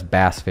 best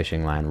bass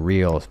fishing line,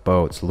 reels,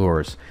 boats,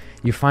 lures.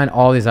 You find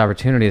all these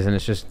opportunities, and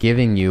it's just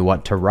giving you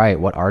what to write,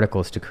 what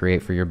articles to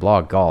create for your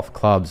blog. Golf,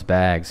 clubs,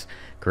 bags,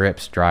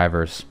 grips,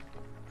 drivers,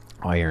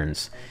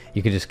 irons.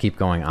 You could just keep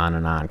going on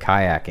and on.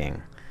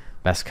 Kayaking,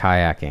 best,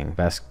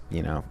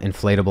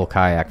 inflatable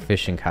kayak,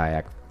 fishing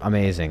kayak,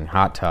 amazing,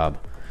 hot tub.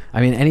 I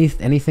mean,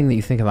 anything that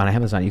you think of on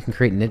Amazon, you can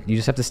create. You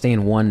just have to stay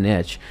in one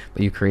niche,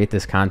 but you create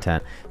this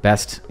content.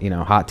 Best,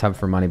 hot tub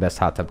for money, best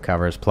hot tub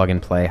covers, plug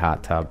and play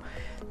hot tub.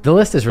 The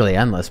list is really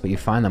endless, but you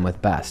find them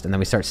with best. And then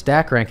we start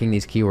stack ranking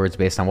these keywords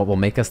based on what will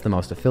make us the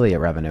most affiliate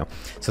revenue.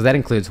 So that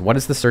includes, what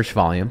is the search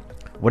volume?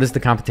 What is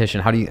the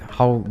competition?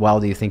 How well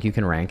do you think you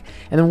can rank?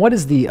 And then what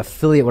is the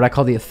affiliate, what I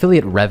call the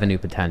affiliate revenue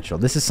potential?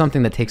 This is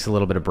something that takes a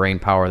little bit of brain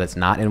power that's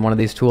not in one of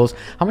these tools.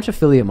 How much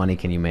affiliate money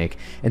can you make?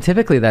 And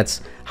typically that's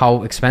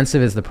how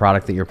expensive is the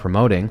product that you're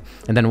promoting,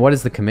 and then what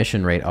is the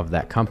commission rate of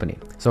that company?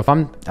 So if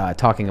I'm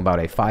talking about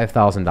a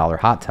 $5,000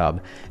 hot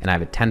tub and I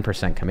have a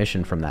 10%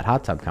 commission from that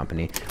hot tub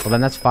company, well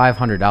then that's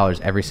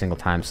 $500 every single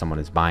time someone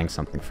is buying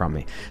something from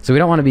me. So we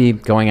don't want to be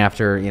going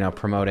after,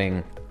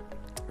 promoting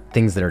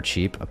things that are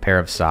cheap, a pair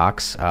of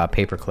socks,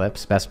 paper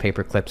clips, best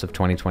paper clips of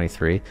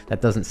 2023. That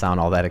doesn't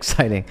sound all that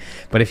exciting.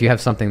 But if you have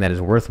something that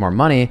is worth more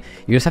money,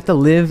 you just have to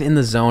live in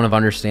the zone of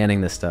understanding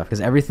this stuff, because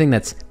everything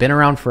that's been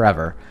around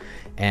forever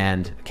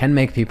and can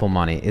make people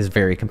money is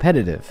very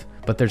competitive.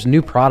 But there's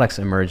new products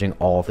emerging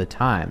all the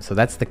time. So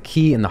that's the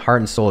key in the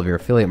heart and soul of your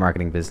affiliate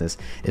marketing business,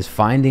 is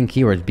finding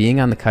keywords, being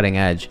on the cutting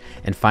edge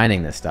and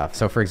finding this stuff.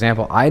 So for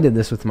example, I did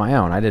this with my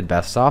own. I did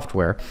best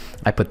software.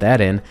 I put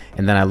that in,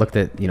 and then I looked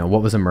at,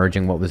 what was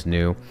emerging, what was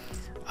new.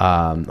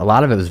 A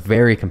lot of it was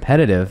very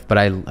competitive, but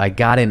I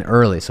got in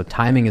early. So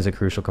timing is a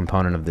crucial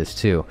component of this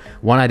too.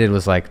 One I did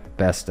was like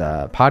best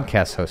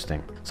podcast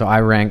hosting. So I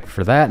ranked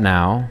for that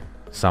now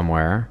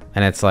somewhere,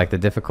 and it's like the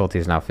difficulty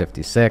is now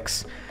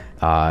 56.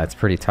 It's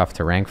pretty tough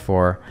to rank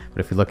for,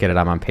 but if you look at it,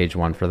 I'm on page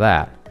 1 for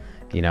that,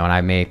 and I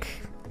make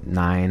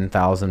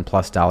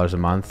 $9,000+ a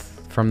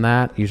month from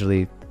that,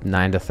 usually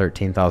 $9,000 to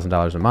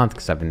 $13,000 a month,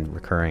 because I've been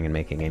recurring and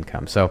making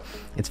income. So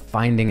it's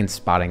finding and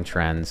spotting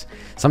trends.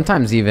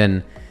 Sometimes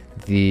even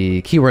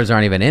the keywords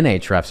aren't even in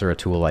Ahrefs or a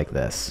tool like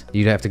this.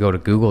 You'd have to go to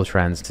Google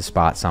Trends to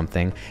spot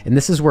something. And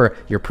this is where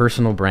your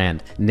personal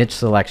brand, niche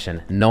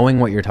selection, knowing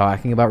what you're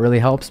talking about really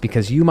helps,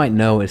 because you might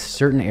know a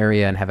certain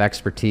area and have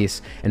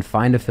expertise and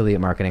find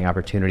affiliate marketing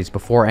opportunities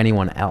before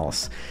anyone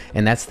else.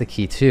 And that's the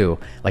key too.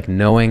 Like,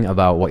 knowing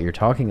about what you're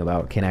talking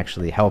about can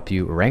actually help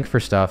you rank for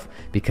stuff,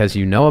 because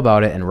you know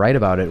about it and write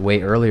about it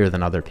way earlier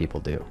than other people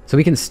do. So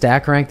we can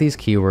stack rank these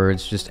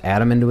keywords, just add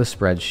them into a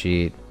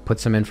spreadsheet, put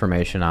some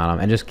information on them,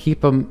 and just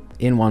keep them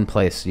in one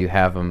place so you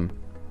have them,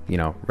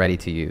 ready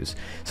to use.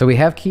 So we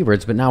have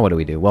keywords, but now what do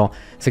we do? Well,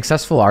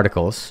 successful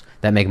articles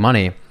that make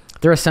money,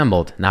 they're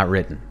assembled, not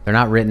written. They're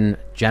not written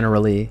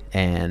generally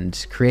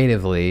and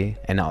creatively,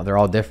 and no, they're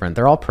all different.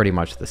 They're all pretty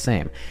much the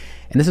same.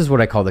 And this is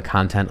what I call the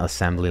content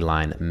assembly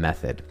line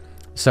method.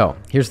 So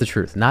here's the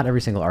truth. Not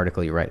every single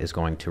article you write is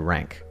going to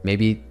rank.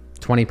 Maybe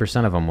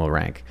 20% of them will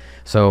rank.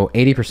 So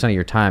 80% of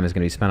your time is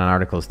going to be spent on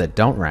articles that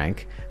don't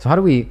rank. So how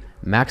do we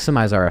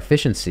maximize our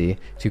efficiency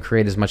to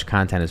create as much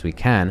content as we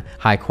can?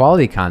 High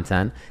quality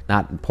content,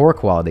 not poor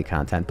quality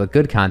content, but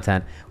good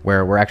content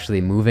where we're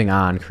actually moving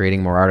on,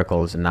 creating more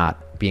articles, and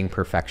not being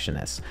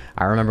perfectionists.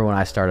 I remember when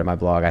I started my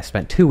blog, I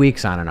spent 2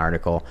 weeks on an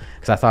article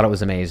because I thought it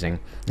was amazing.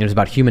 It was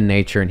about human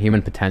nature and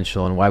human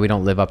potential and why we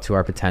don't live up to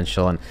our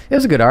potential. And it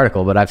was a good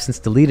article, but I've since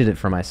deleted it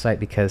from my site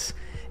because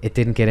it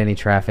didn't get any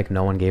traffic.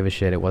 No one gave a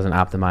shit. It wasn't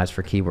optimized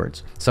for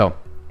keywords. So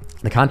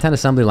the content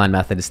assembly line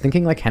method is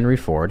thinking like Henry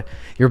Ford.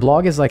 Your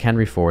blog is like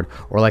Henry Ford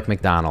or like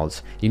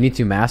McDonald's. You need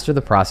to master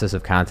the process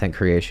of content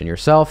creation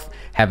yourself,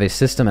 have a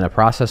system and a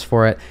process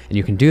for it, and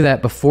you can do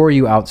that before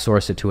you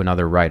outsource it to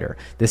another writer.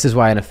 This is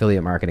why an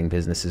affiliate marketing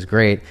business is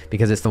great,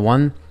 because it's the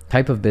one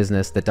type of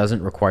business that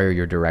doesn't require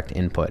your direct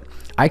input.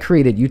 I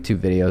created YouTube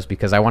videos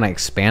because I want to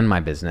expand my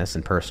business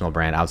and personal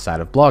brand outside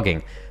of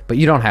blogging, but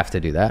you don't have to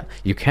do that.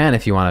 You can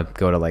if you want to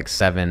go to like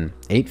 7,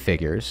 8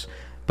 figures.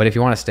 But if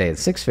you want to stay at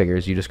 6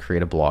 figures, you just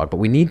create a blog. But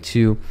we need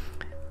to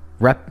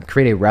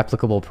create a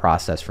replicable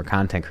process for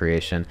content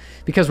creation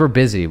because we're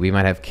busy. We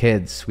might have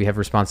kids, we have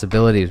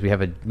responsibilities,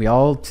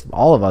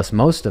 all of us,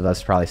 most of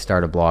us probably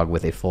start a blog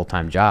with a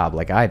full-time job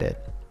like I did.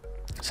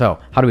 So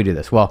how do we do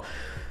this? Well,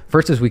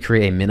 first is we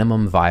create a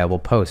minimum viable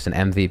post, an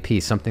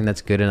MVP, something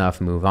that's good enough,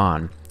 move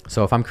on.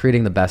 So if I'm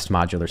creating the best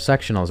modular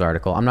sectionals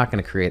article, I'm not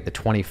going to create the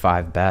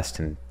 25 best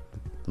and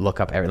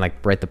look up everything,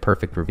 like write the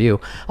perfect review.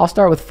 I'll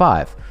start with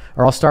 5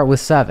 or I'll start with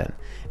 7,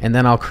 and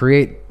then I'll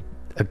create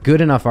a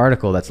good enough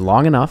article that's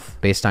long enough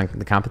based on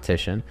the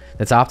competition,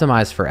 that's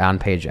optimized for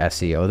on-page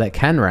SEO, that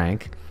can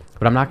rank,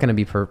 but I'm not going to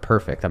be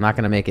perfect. I'm not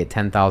going to make it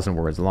 10,000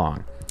 words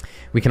long.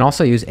 We can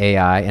also use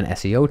AI and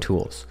SEO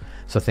tools.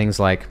 So things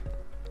like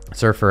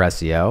Surfer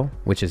SEO,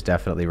 which is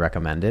definitely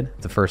recommended.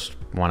 The first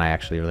one I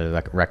actually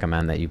really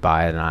recommend that you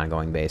buy on an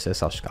ongoing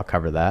basis. I'll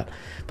cover that.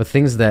 But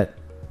things that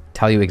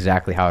tell you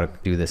exactly how to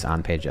do this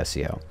on-page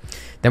SEO.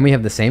 Then we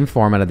have the same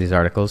format of these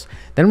articles.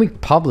 Then we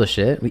publish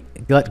it, we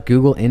let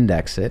Google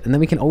index it, and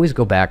then we can always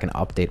go back and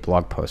update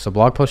blog posts. So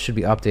blog posts should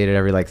be updated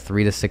every like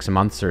 3 to 6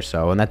 months or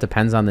so, and that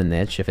depends on the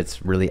niche, if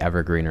it's really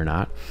evergreen or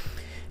not.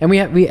 And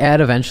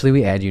eventually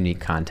we add unique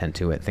content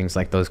to it. Things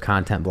like those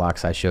content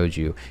blocks I showed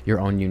you, your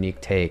own unique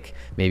take,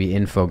 maybe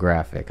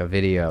infographic, a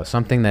video,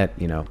 something that,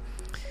 you know,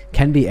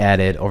 can be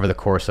added over the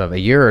course of a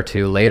year or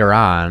two later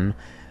on,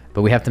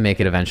 but we have to make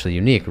it eventually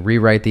unique.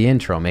 Rewrite the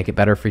intro, make it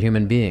better for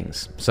human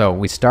beings. So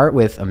we start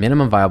with a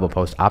minimum viable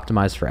post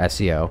optimized for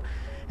SEO,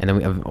 and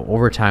then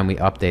over time we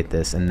update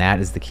this, and that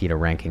is the key to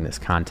ranking this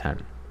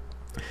content.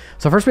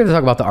 So first we have to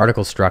talk about the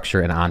article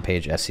structure and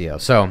on-page SEO.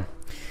 So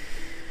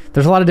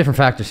there's a lot of different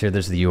factors here.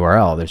 There's the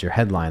URL, there's your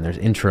headline, there's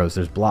intros,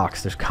 there's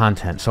blocks, there's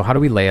content. So how do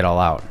we lay it all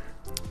out?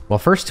 Well,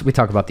 first we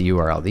talk about the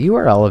URL. The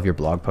URL of your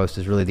blog post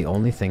is really the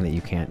only thing that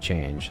you can't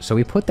change. So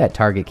we put that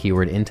target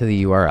keyword into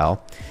the URL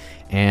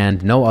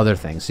and no other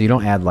things. So you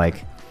don't add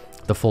like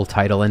the full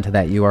title into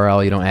that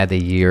URL. You don't add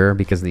the year,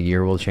 because the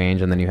year will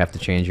change and then you have to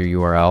change your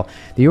URL.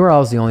 The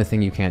URL is the only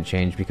thing you can't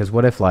change, because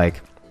what if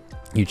like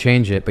you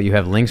change it, but you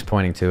have links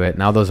pointing to it.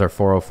 Now those are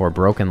 404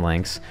 broken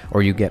links,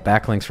 or you get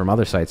backlinks from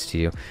other sites to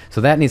you.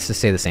 So that needs to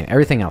stay the same.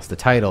 Everything else, the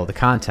title, the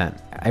content,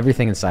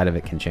 everything inside of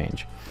it can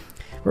change.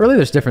 Really,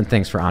 there's different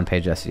things for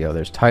on-page SEO.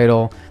 There's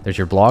title, there's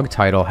your blog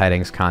title,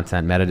 headings,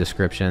 content, meta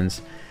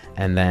descriptions,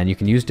 and then you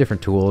can use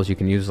different tools. You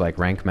can use like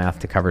rank math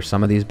to cover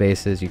some of these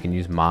bases. You can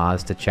use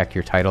Moz to check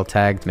your title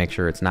tag to make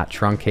sure it's not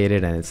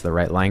truncated and it's the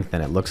right length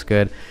and it looks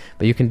good,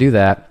 but you can do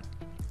that.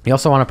 You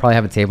also want to probably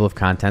have a table of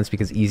contents,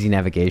 because easy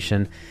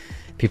navigation,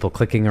 people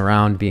clicking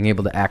around, being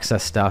able to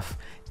access stuff,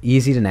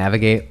 easy to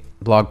navigate.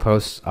 Blog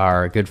posts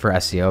are good for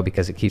SEO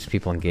because it keeps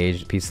people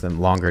engaged, it keeps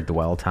them longer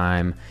dwell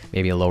time,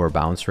 maybe a lower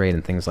bounce rate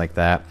and things like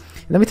that.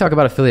 And then we talk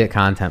about affiliate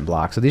content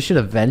blocks. So these should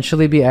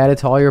eventually be added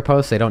to all your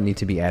posts. They don't need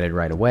to be added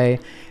right away.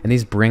 And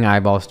these bring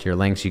eyeballs to your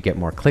links. You get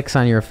more clicks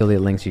on your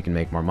affiliate links, you can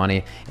make more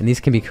money. And these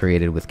can be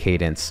created with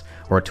Cadence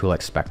or a tool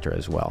like Spectre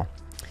as well.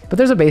 But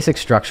there's a basic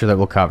structure that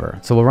we'll cover.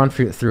 So we'll run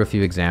through a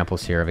few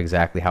examples here of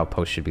exactly how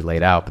posts should be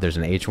laid out. But there's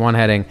an H1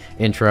 heading,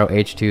 intro,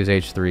 H2s,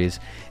 H3s,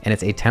 and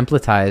it's a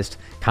templatized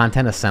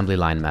content assembly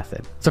line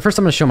method. So first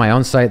I'm gonna show my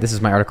own site. This is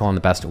my article on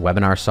the best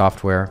webinar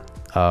software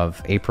of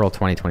April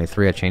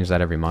 2023. I change that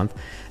every month.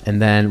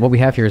 And then what we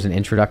have here is an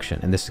introduction,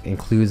 and this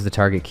includes the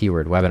target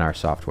keyword, webinar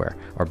software,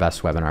 or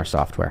best webinar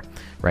software,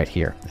 right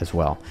here as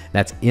well.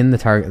 That's in the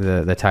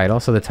title.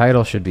 So the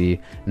title should be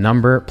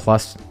number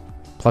plus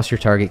your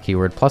target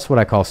keyword, plus what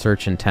I call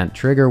search intent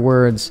trigger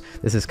words.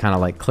 This is kind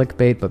of like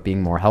clickbait, but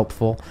being more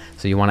helpful.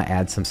 So you want to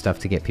add some stuff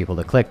to get people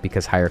to click,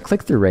 because higher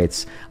click-through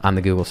rates on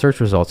the Google search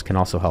results can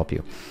also help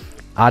you.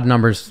 Odd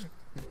numbers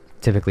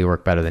typically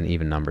work better than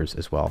even numbers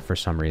as well for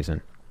some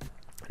reason.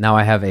 Now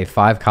I have a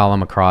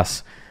 5-column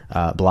across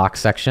block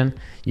section.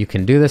 You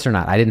can do this or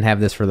not. I didn't have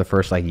this for the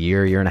first like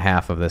year and a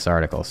half of this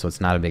article, so it's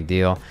not a big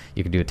deal.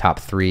 You can do a top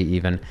 3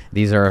 even.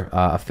 These are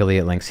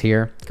affiliate links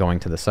here going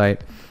to the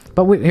site.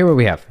 But here what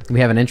we have.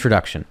 We have an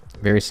introduction,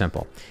 very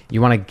simple.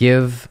 You want to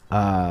give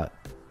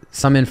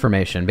some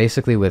information,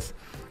 basically with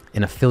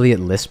an affiliate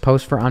list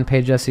post for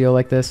on-page SEO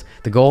like this.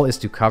 The goal is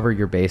to cover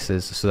your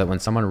bases so that when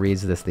someone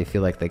reads this, they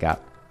feel like they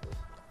got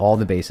all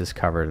the bases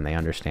covered and they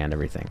understand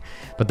everything.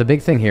 But the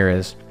big thing here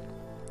is,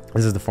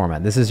 this is the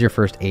format. This is your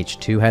first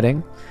H2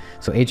 heading.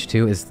 So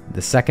H2 is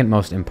the second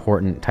most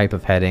important type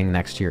of heading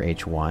next to your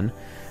H1.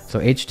 So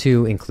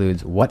H2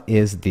 includes what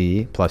is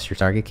the plus your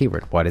target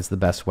keyword. What is the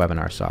best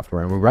webinar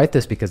software? And we write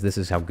this because this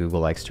is how Google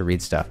likes to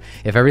read stuff.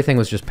 If everything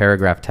was just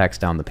paragraph text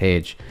down the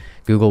page,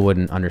 Google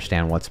wouldn't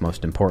understand what's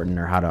most important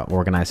or how to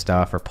organize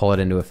stuff or pull it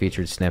into a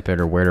featured snippet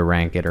or where to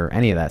rank it or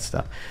any of that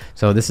stuff.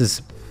 So this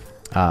is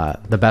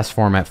the best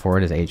format for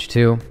it is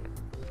H2.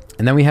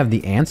 And then we have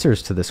the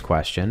answers to this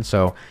question.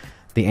 So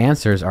the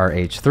answers are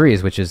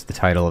H3s, which is the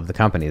title of the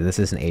company. This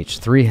is an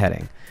H3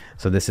 heading.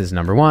 So this is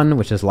number 1,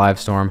 which is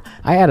Livestorm.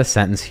 I add a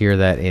sentence here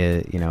that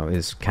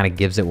is kind of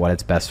gives it what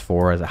it's best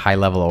for as a high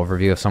level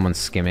overview if someone's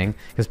skimming,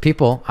 because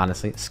people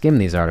honestly skim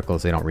these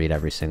articles. They don't read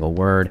every single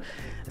word,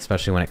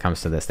 especially when it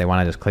comes to this. They want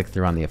to just click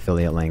through on the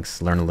affiliate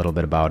links, learn a little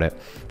bit about it.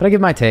 But I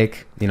give my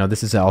take.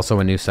 This is also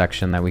a new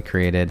section that we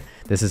created.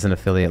 This is an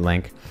affiliate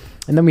link.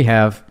 And then we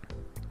have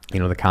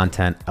the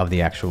content of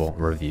the actual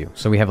review.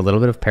 So we have a little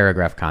bit of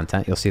paragraph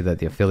content. You'll see that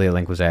the affiliate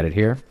link was added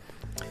here.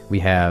 We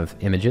have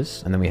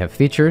images, and then we have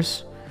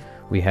features.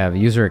 We have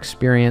user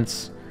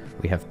experience,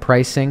 we have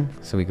pricing,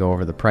 so we go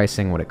over the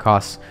pricing, what it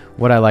costs,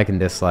 what I like and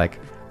dislike,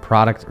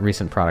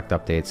 recent product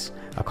updates,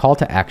 a call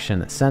to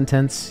action, a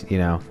sentence,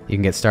 you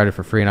can get started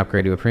for free and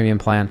upgrade to a premium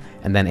plan,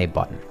 and then a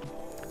button.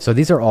 So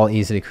these are all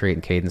easy to create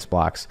in Cadence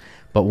blocks,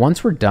 but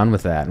once we're done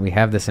with that and we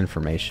have this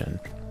information,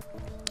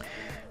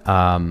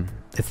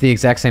 it's the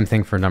exact same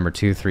thing for number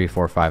 2, 3,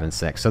 4, 5, and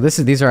 6. So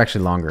these are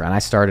actually longer, and I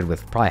started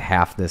with probably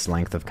half this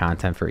length of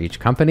content for each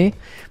company,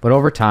 but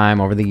over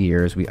time, over the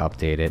years, we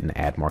update it and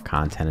add more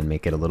content and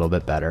make it a little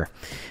bit better.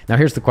 Now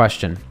here's the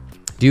question.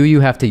 Do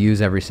you have to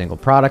use every single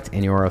product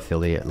in your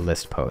affiliate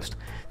list post?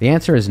 The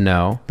answer is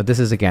no, but this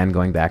is again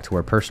going back to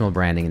where personal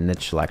branding and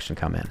niche selection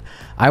come in.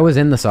 I was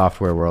in the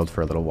software world for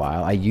a little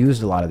while. I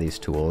used a lot of these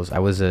tools. I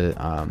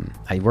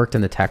worked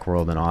in the tech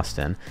world in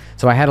Austin,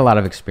 so I had a lot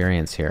of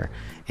experience here.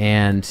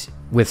 And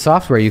with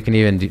software, you can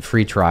even do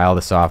free trial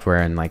the software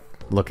and like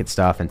look at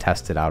stuff and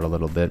test it out a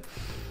little bit.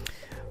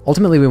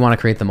 Ultimately, we want to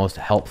create the most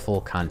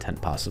helpful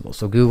content possible.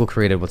 So Google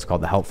created what's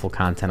called the Helpful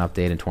Content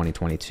Update in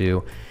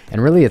 2022.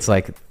 And really, it's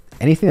like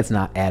anything that's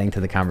not adding to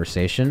the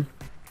conversation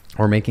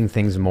or making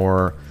things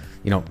more,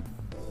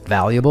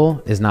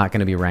 valuable is not going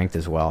to be ranked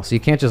as well. So you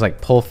can't just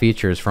like pull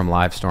features from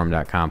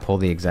livestorm.com, pull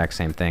the exact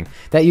same thing.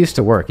 That used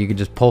to work. You could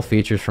just pull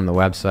features from the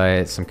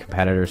website, some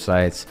competitor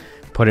sites,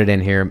 put it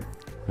in here,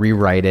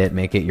 rewrite it,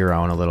 make it your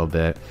own a little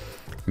bit,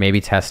 maybe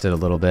test it a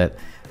little bit.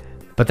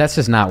 But that's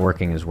just not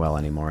working as well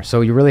anymore.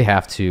 So you really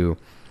have to,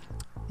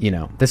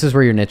 this is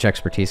where your niche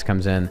expertise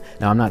comes in.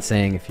 Now, I'm not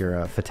saying if you're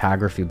a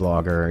photography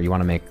blogger, or you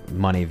want to make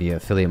money via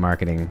affiliate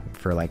marketing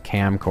for like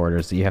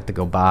camcorders, that you have to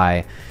go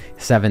buy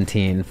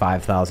 17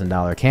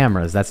 $5,000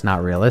 cameras. That's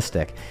not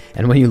realistic.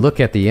 And when you look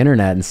at the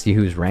internet and see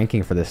who's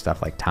ranking for this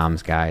stuff, like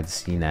Tom's Guide,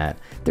 CNET,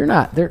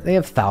 they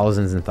have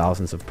thousands and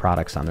thousands of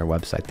products on their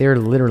website. They're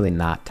literally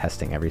not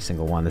testing every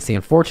single one. That's the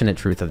unfortunate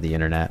truth of the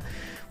internet,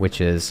 which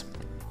is,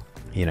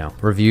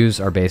 reviews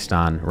are based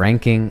on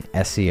ranking,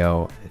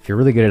 SEO. If you're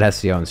really good at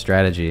SEO and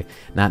strategy,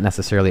 not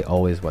necessarily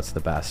always what's the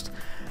best.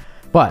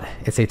 But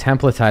it's a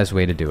templatized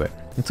way to do it.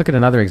 Let's look at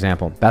another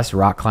example. Best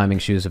rock climbing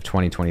shoes of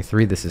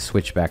 2023. This is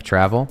Switchback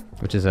Travel,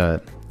 which is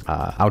a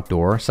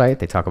outdoor site.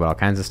 They talk about all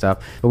kinds of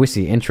stuff. But we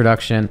see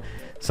introduction,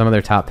 some of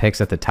their top picks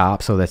at the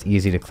top, so that's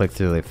easy to click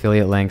through the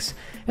affiliate links.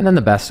 And then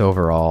the best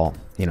overall,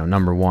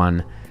 number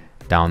one,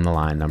 down the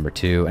line, number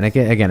two. And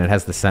again, it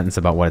has the sentence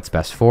about what it's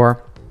best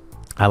for.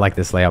 I like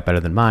this layout better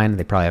than mine.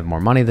 They probably have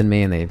more money than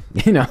me, and they,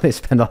 they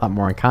spend a lot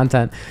more on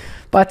content.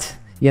 But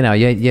you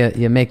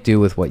make do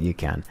with what you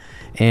can.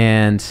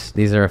 And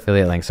these are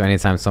affiliate links. So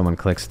anytime someone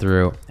clicks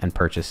through and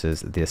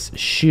purchases this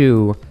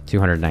shoe,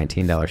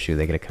 $219 shoe,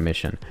 they get a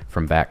commission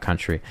from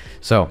Backcountry.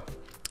 So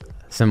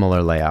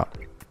similar layout.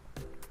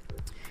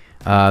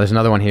 There's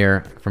another one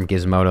here from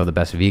Gizmodo, the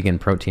best vegan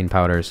protein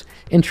powders,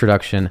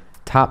 introduction,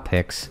 top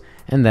picks,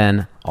 and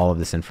then all of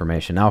this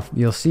information. Now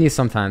you'll see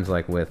sometimes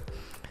like with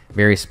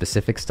very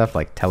specific stuff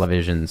like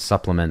television,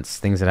 supplements,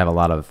 things that have a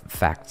lot of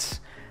facts.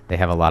 They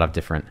have a lot of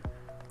different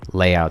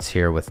layouts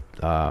here with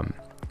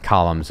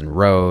columns and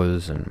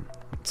rows. And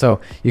so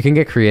you can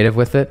get creative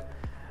with it.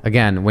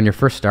 Again, when you're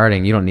first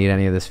starting, you don't need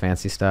any of this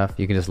fancy stuff.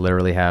 You can just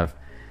literally have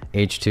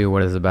H2,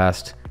 what is the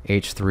best,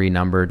 H3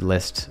 numbered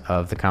list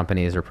of the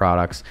companies or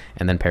products,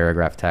 and then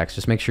paragraph text.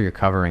 Just make sure you're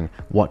covering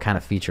what kind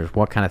of features,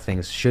 what kind of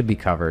things should be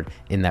covered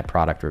in that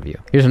product review.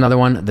 Here's another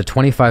one. The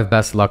 25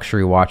 best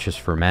luxury watches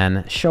for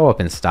men show up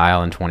in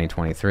style in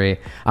 2023.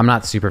 I'm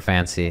not super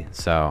fancy,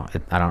 so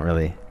I don't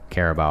really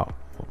care about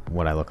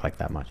what I look like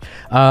that much.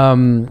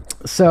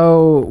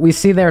 So we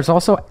see there's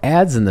also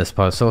ads in this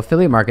post. So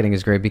affiliate marketing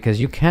is great because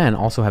you can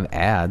also have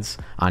ads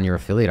on your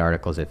affiliate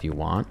articles if you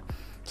want.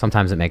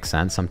 Sometimes it makes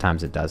sense,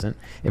 sometimes it doesn't.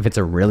 If it's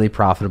a really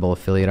profitable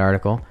affiliate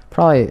article,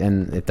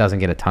 and it doesn't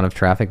get a ton of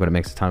traffic, but it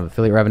makes a ton of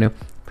affiliate revenue,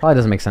 probably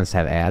doesn't make sense to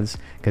have ads,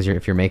 because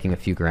if you're making a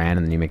few grand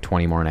and then you make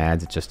 20 more in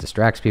ads, it just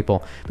distracts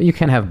people. But you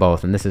can have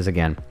both, and this is,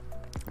 again,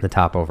 the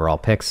top overall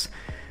picks,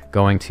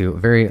 going to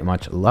very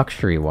much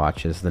luxury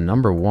watches, the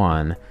number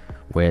one,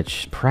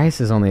 which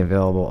price is only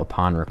available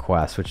upon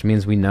request, which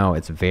means we know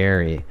it's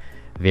very,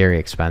 very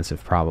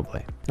expensive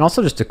probably. And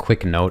also just a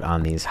quick note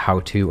on these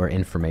how-to or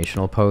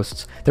informational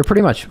posts. They're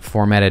pretty much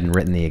formatted and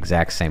written the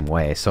exact same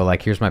way. So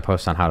like here's my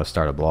post on how to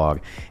start a blog.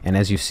 And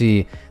as you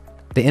see,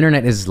 the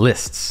internet is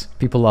lists.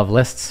 People love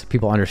lists.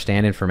 People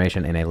understand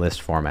information in a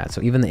list format.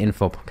 So even the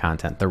info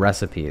content, the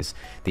recipes,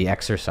 the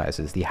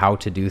exercises, the how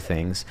to do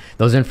things,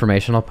 those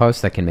informational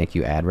posts that can make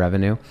you ad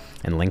revenue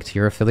and link to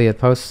your affiliate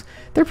posts,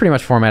 they're pretty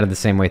much formatted the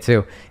same way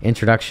too.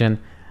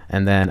 Introduction,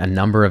 and then a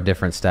number of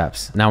different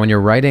steps. Now, when you're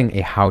writing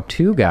a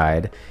how-to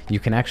guide, you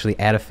can actually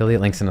add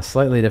affiliate links in a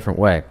slightly different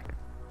way.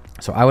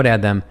 So I would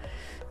add them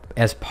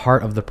as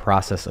part of the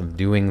process of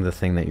doing the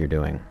thing that you're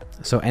doing.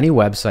 So any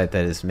website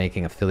that is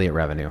making affiliate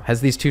revenue has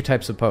these two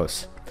types of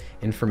posts,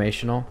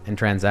 informational and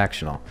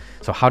transactional.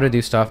 So how to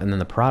do stuff, and then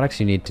the products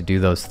you need to do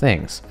those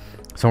things.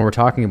 So when we're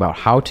talking about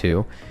how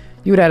to,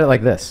 you would add it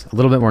like this, a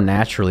little bit more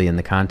naturally in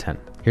the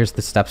content. Here's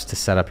the steps to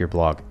set up your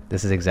blog.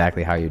 This is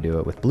exactly how you do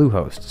it with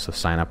Bluehost. So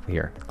sign up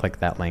here, click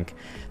that link.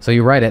 So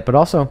you write it, but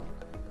also,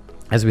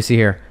 as we see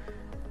here,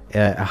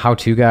 a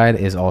how-to guide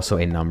is also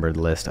a numbered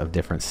list of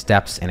different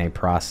steps in a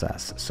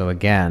process. So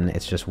again,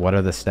 it's just what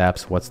are the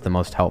steps? What's the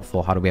most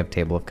helpful? How do we have a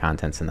table of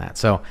contents in that?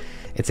 So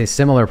it's a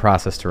similar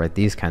process to write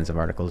these kinds of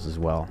articles as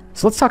well.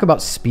 So let's talk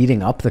about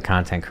speeding up the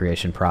content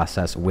creation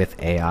process with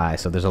AI.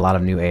 So there's a lot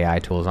of new AI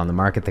tools on the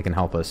market that can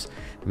help us.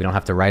 We don't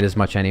have to write as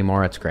much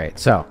anymore. It's great.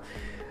 So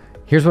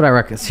here's what I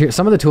recommend.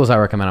 Some of the tools I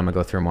recommend, I'm gonna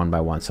go through them one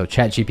by one. So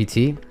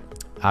ChatGPT,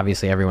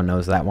 Obviously everyone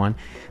knows that one.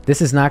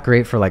 This is not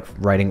great for like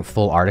writing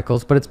full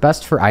articles, but it's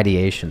best for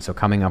ideation. So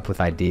coming up with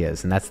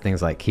ideas, and that's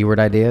things like keyword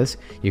ideas.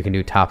 You can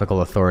do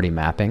topical authority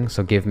mapping.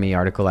 So give me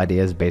article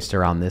ideas based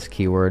around this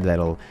keyword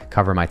that'll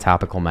cover my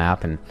topical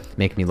map and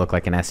make me look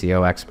like an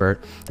SEO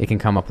expert. It can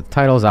come up with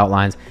titles,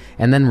 outlines,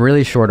 and then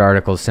really short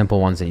articles, simple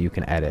ones that you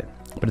can edit.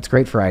 But it's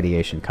great for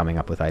ideation, coming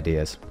up with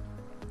ideas.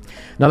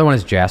 Another one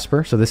is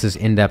Jasper. So this is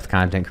in-depth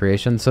content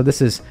creation. So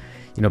this is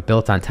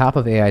built on top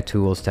of AI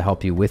tools to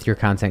help you with your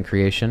content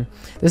creation.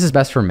 This is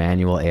best for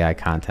manual AI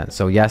content.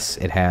 So yes,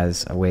 it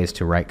has ways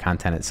to write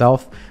content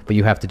itself, but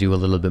you have to do a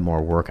little bit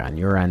more work on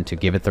your end to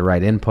give it the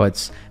right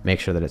inputs, make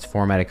sure that it's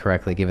formatted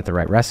correctly, give it the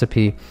right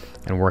recipe,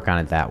 and work on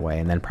it that way.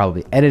 And then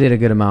probably edit it a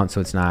good amount so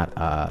it's not,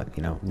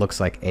 looks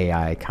like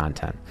AI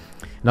content.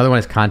 Another one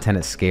is content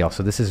at scale.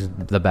 So this is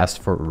the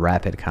best for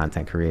rapid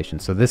content creation.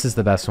 So this is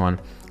the best one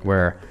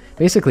where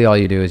basically all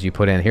you do is you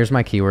put in, here's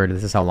my keyword,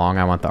 this is how long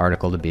I want the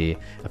article to be,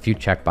 a few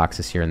check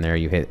boxes here and there,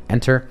 you hit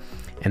enter,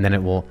 and then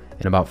it will,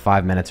 in about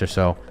 5 minutes or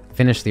so,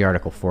 finish the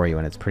article for you,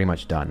 and it's pretty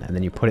much done. And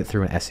then you put it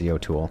through an SEO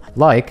tool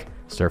like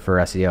Surfer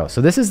SEO.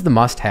 So this is the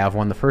must-have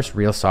one, the first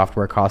real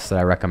software cost that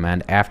I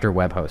recommend after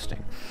web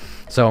hosting.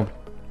 So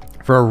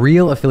for a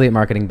real affiliate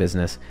marketing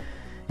business,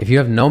 if you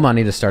have no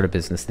money to start a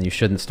business, then you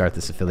shouldn't start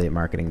this affiliate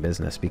marketing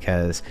business,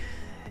 because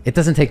it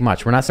doesn't take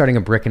much. We're not starting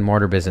a brick and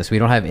mortar business. We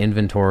don't have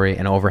inventory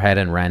and overhead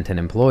and rent and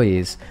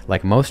employees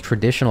like most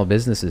traditional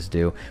businesses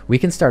do. We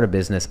can start a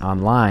business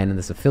online,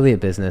 this affiliate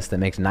business that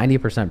makes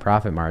 90%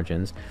 profit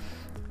margins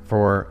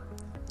for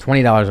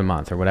 $20 a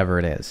month or whatever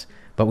it is.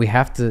 But we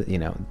have to,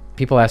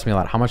 people ask me a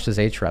lot, how much does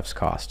Ahrefs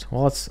cost?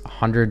 Well, it's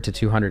 $100 to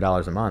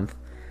 $200 a month,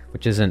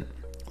 which isn't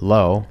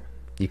low.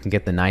 You can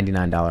get the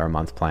 $99 a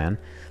month plan.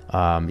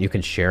 You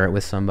can share it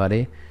with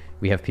somebody.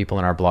 We have people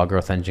in our blog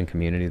growth engine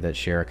community that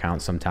share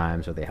accounts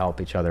sometimes, or they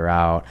help each other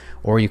out,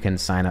 or you can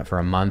sign up for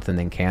a month and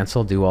then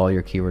cancel, do all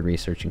your keyword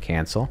research and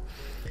cancel.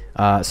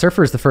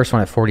 Surfer is the first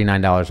one at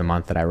 $49 a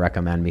month that I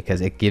recommend,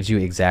 because it gives you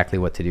exactly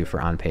what to do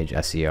for on-page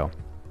SEO.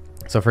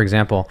 So for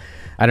example,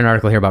 I had an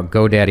article here about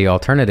GoDaddy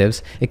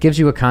alternatives. It gives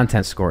you a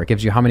content score. It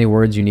gives you how many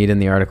words you need in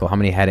the article, how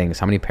many headings,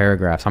 how many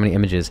paragraphs, how many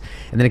images,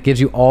 and then it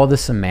gives you all the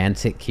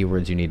semantic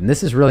keywords you need. And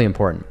this is really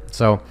important.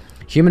 So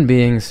human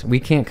beings, we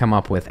can't come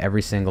up with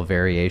every single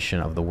variation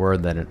of the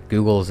word that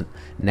Google's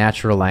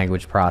natural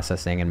language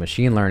processing and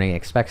machine learning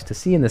expects to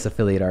see in this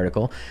affiliate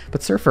article,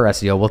 but Surfer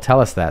SEO will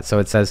tell us that. So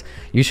it says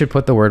you should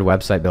put the word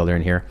website builder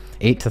in here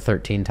 8 to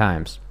 13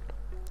 times.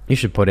 You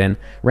should put in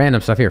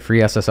random stuff here, free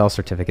SSL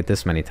certificate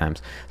this many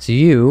times. So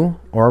you,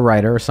 or a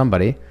writer or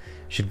somebody,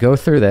 should go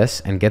through this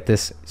and get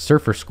this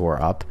Surfer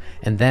score up,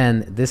 and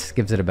then this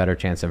gives it a better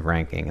chance of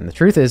ranking. And the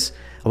truth is,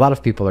 a lot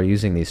of people are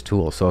using these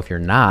tools. So if you're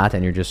not,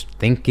 and you're just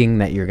thinking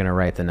that you're gonna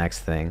write the next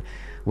thing,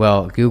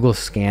 well, Google's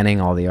scanning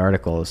all the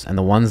articles, and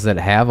the ones that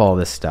have all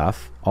this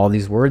stuff, all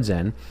these words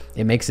in,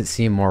 it makes it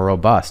seem more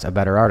robust, a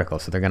better article,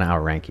 so they're gonna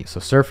outrank you. So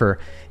Surfer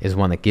is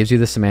one that gives you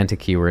the semantic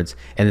keywords,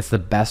 and it's the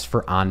best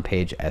for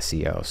on-page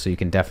SEO, so you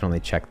can definitely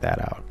check that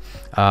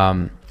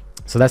out.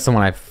 So that's the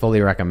one I fully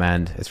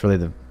recommend. It's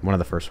really one of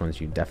the first ones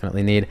you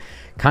definitely need.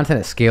 Content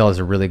at scale is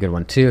a really good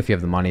one too if you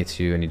have the money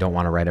to and you don't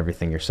want to write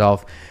everything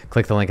yourself.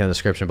 Click the link in the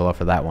description below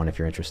for that one if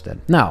you're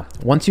interested. Now,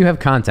 once you have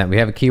content, we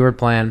have a keyword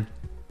plan,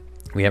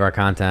 we have our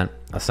content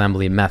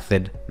assembly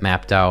method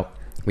mapped out,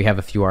 we have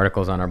a few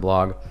articles on our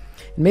blog,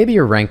 and maybe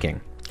you're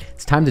ranking.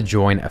 It's time to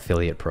join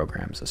affiliate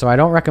programs. So I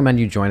don't recommend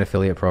you join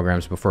affiliate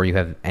programs before you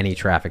have any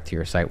traffic to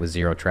your site with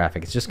zero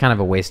traffic. It's just kind of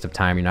a waste of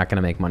time. You're not going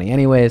to make money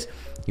anyways.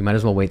 You might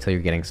as well wait till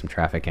you're getting some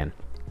traffic in.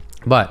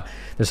 But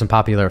there's some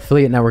popular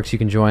affiliate networks you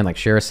can join, like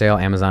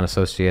ShareASale, Amazon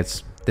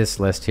Associates,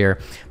 this list here.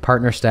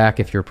 Partner Stack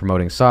if you're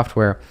promoting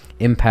software.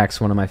 Impact's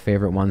one of my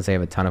favorite ones. They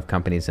have a ton of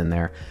companies in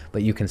there.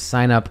 But you can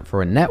sign up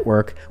for a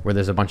network where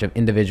there's a bunch of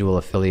individual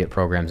affiliate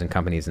programs and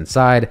companies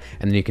inside,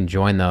 and then you can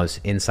join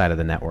those inside of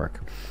the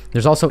network.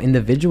 There's also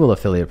individual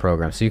affiliate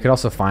programs. So you could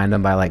also find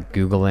them by like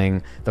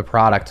Googling the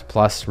product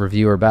plus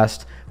review or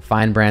best,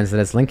 find brands that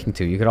it's linking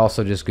to. You could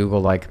also just Google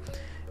like,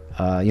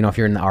 if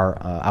you're in our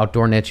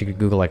outdoor niche, you could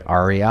Google like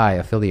REI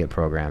affiliate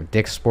program,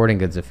 Dick's Sporting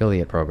Goods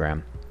affiliate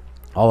program,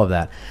 all of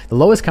that. The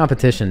lowest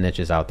competition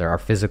niches out there are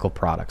physical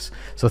products.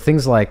 So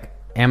things like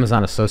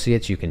Amazon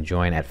Associates you can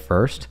join at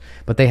first,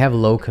 but they have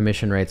low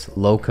commission rates,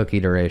 low cookie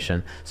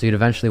duration, so you'd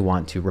eventually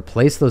want to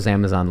replace those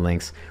Amazon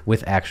links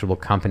with actual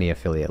company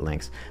affiliate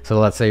links. So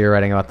let's say you're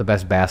writing about the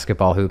best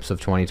basketball hoops of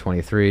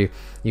 2023,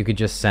 you could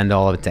just send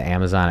all of it to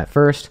Amazon at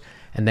first,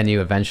 and then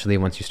you eventually,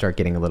 once you start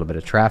getting a little bit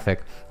of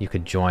traffic, you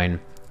could join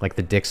like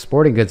the Dick's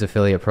Sporting Goods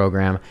affiliate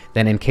program.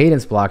 Then in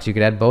cadence blocks, you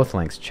could add both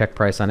links, check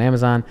price on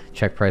Amazon,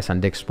 check price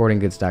on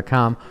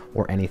dickssportinggoods.com,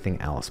 or anything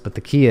else. But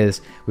the key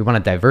is we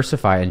want to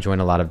diversify and join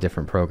a lot of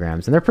different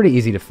programs. And they're pretty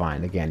easy to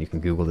find. Again, you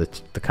can Google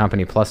the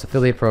company plus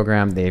affiliate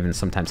program. They even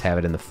sometimes have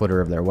it in the footer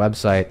of their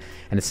website.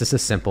 And it's just a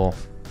simple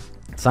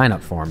sign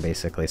up form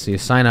basically. So you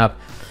sign up,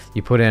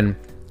 you put in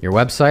your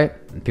website,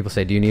 and people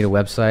say, do you need a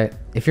website?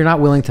 If you're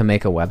not willing to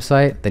make a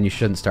website, then you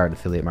shouldn't start an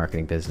affiliate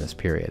marketing business,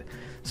 period.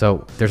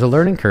 So there's a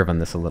learning curve on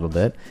this a little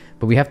bit,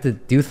 but we have to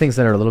do things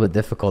that are a little bit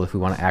difficult if we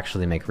want to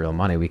actually make real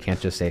money. We can't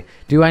just say,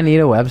 do I need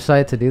a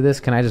website to do this?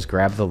 Can I just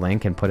grab the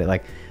link and put it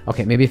like,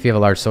 okay, maybe if you have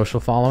a large social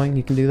following,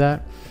 you can do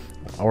that.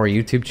 Or a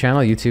YouTube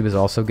channel. YouTube is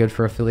also good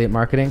for affiliate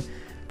marketing.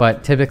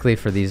 But typically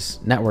for these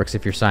networks,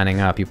 if you're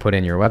signing up, you put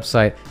in your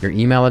website, your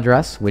email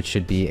address, which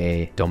should be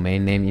a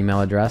domain name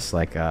email address,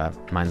 like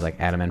mine's like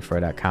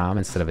adamandfroy.com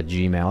instead of a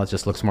Gmail. It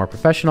just looks more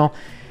professional.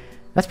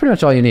 That's pretty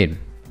much all you need.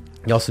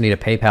 You also need a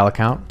PayPal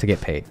account to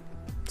get paid.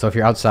 So if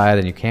you're outside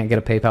and you can't get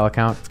a PayPal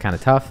account, it's kind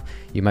of tough.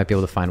 You might be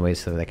able to find ways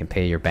so that they can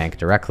pay your bank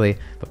directly,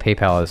 but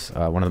PayPal is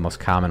one of the most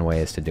common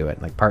ways to do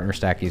it. Like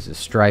PartnerStack uses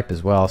Stripe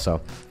as well.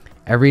 So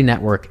every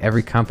network,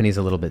 every company is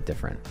a little bit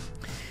different.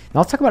 Now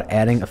let's talk about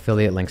adding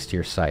affiliate links to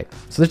your site.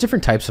 So there's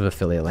different types of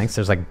affiliate links.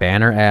 There's like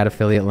banner ad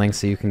affiliate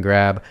links that you can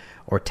grab,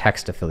 or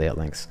text affiliate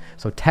links.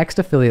 So text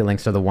affiliate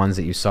links are the ones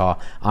that you saw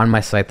on my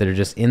site that are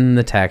just in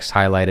the text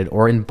highlighted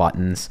or in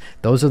buttons.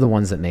 Those are the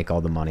ones that make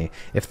all the money.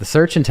 If the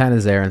search intent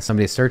is there and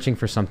somebody's searching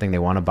for something they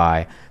want to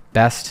buy,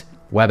 best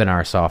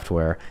webinar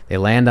software, they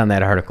land on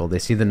that article, they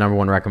see the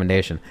 #1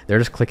 recommendation, they're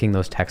just clicking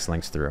those text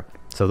links through.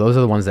 So those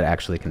are the ones that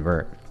actually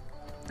convert.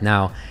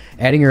 Now,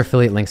 adding your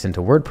affiliate links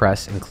into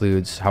WordPress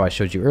includes, how I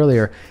showed you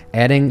earlier,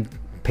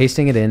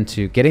 pasting it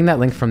into, getting that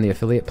link from the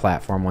affiliate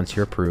platform once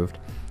you're approved,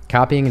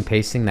 copying and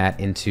pasting that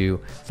into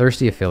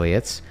Thirsty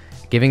Affiliates,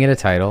 giving it a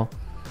title.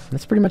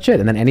 That's pretty much it.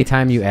 And then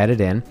anytime you add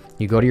it in,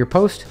 you go to your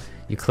post,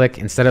 you click,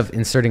 instead of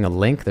inserting a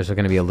link, there's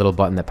going to be a little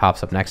button that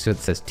pops up next to it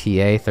that says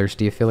TA,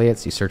 Thirsty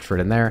Affiliates. You search for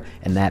it in there,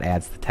 and that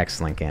adds the text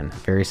link in.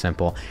 Very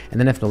simple. And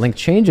then if the link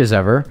changes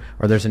ever,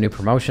 or there's a new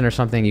promotion or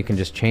something, you can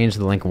just change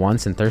the link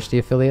once in Thirsty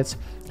Affiliates,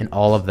 and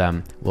all of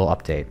them will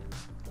update.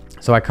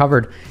 So I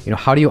covered,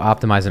 how do you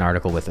optimize an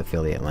article with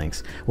affiliate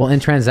links? Well,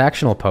 in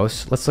transactional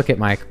posts, let's look at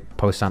my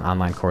posts on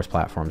online course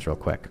platforms real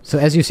quick. So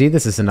as you see,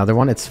 this is another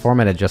one. It's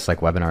formatted just like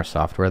webinar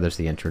software. There's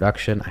the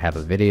introduction, I have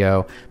a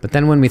video. But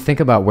then when we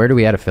think about where do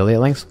we add affiliate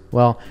links?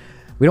 Well,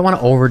 we don't want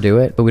to overdo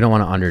it, but we don't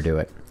want to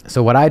underdo it.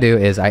 So what I do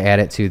is I add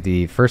it to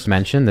the first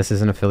mention. This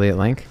is an affiliate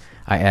link.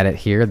 I add it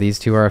here. These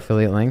two are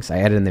affiliate links. I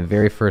add it in the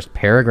very first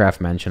paragraph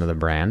mention of the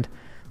brand.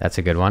 That's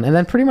a good one. And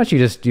then pretty much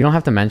you don't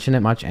have to mention it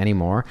much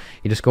anymore.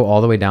 You just go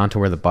all the way down to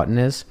where the button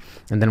is.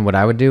 And then what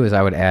I would do is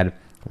I would add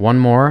one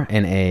more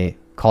in a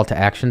call to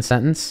action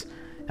sentence.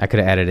 I could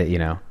have added it,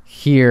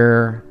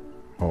 here,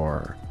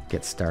 or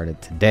get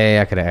started today.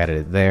 I could have added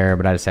it there,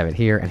 but I just have it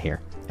here and here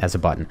as a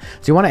button.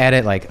 So you want to add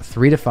it like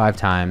 3 to 5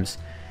 times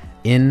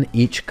in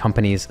each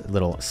company's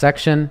little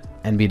section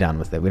and be done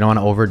with it. We don't want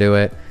to overdo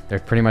it. They're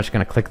pretty much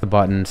going to click the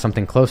button,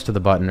 something close to the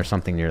button or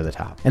something near the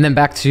top. And then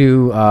back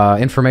to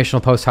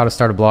informational posts, how to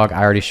start a blog.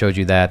 I already showed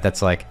you that.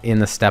 That's like in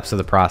the steps of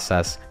the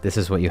process. This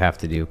is what you have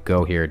to do.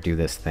 Go here, do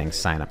this thing,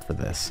 sign up for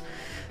this.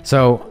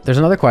 So there's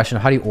another question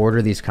of how do you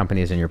order these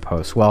companies in your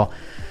posts? Well,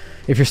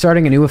 if you're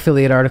starting a new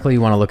affiliate article,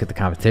 you want to look at the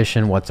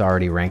competition, what's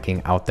already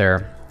ranking out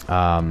there.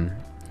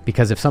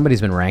 Because if somebody's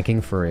been ranking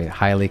for a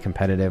highly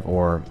competitive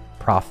or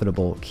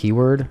profitable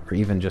keyword, or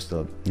even just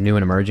a new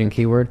and emerging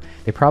keyword,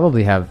 they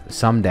probably have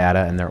some data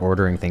and they're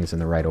ordering things in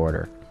the right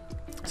order.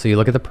 So you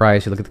look at the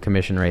price, you look at the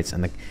commission rates,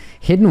 and the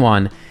hidden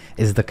one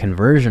is the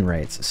conversion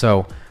rates.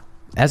 So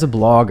as a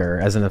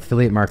blogger, as an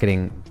affiliate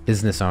marketing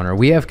business owner,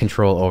 we have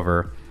control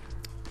over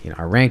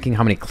our ranking,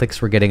 how many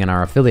clicks we're getting on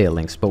our affiliate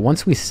links. But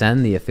once we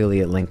send the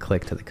affiliate link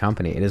click to the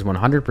company, it is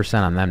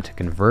 100% on them to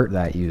convert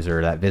that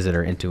user, that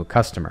visitor, into a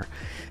customer.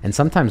 And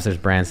sometimes there's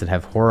brands that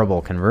have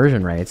horrible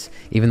conversion rates,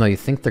 even though you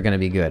think they're going to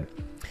be good.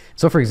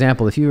 So for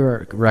example, if you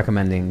are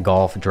recommending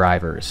golf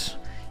drivers,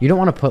 you don't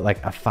want to put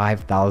like a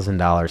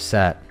 $5,000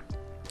 set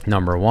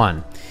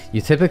 #1.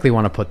 You typically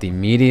want to put the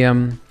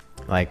medium,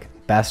 like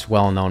best,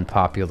 well-known,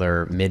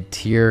 popular,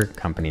 mid-tier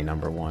company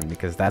 #1,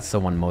 because that's the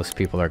one most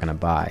people are going to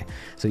buy.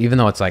 So even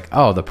though it's like,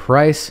 oh, the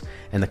price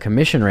and the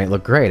commission rate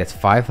look great, it's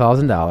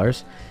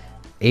 $5,000,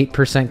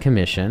 8%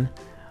 commission,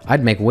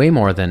 I'd make way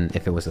more than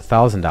if it was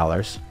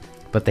 $1,000.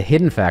 But the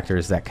hidden factor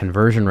is that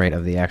conversion rate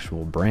of the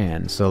actual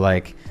brand. So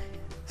like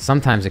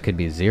sometimes it could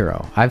be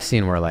 0. I've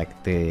seen where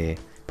like the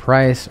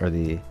price or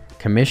the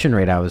commission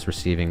rate I was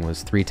receiving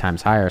was 3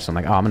 times higher. So I'm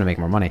like, oh, I'm gonna make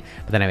more money.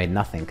 But then I made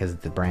nothing because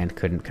the brand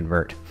couldn't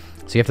convert.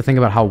 So you have to think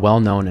about how well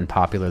known and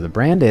popular the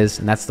brand is,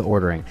 and that's the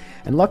ordering.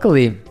 And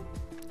luckily,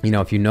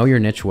 if you know your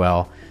niche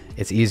well,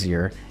 it's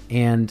easier.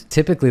 And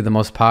typically the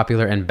most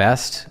popular and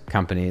best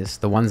companies,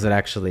 the ones that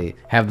actually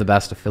have the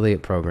best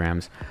affiliate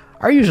programs,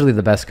 are usually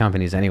the best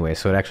companies anyway,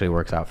 so it actually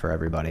works out for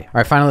everybody. All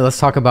right, finally, let's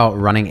talk about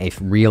running a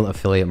real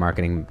affiliate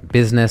marketing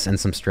business and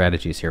some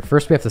strategies here.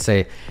 First, we have to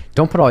say,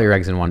 don't put all your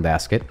eggs in one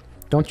basket.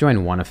 Don't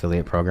join one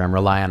affiliate program,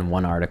 rely on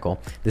one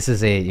article.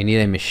 You need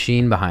a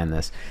machine behind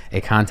this, a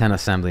content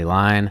assembly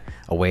line,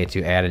 a way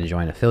to add and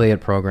join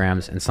affiliate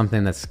programs, and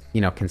something that's,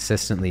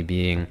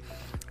 consistently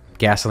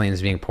gasoline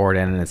is being poured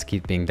in and it's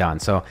keep being done.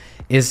 So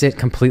is it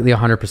completely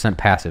 100%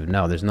 passive?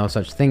 No, there's no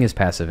such thing as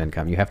passive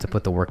income. You have to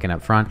put the work in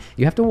up front.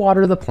 You have to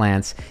water the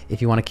plants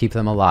if you want to keep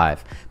them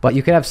alive. But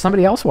you could have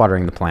somebody else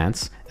watering the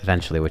plants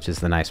eventually, which is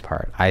the nice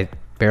part. I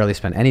barely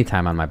spend any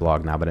time on my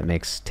blog now, but it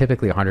makes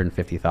typically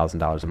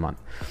 $150,000 a month.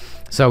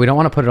 So we don't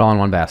want to put it all in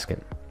one basket.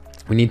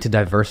 We need to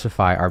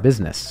diversify our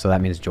business. So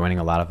that means joining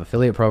a lot of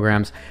affiliate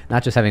programs,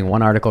 not just having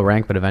one article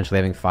rank, but eventually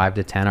having 5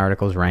 to 10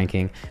 articles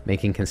ranking,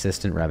 making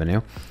consistent revenue.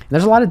 And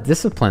there's a lot of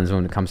disciplines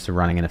when it comes to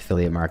running an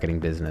affiliate marketing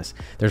business.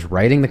 There's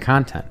writing the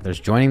content, there's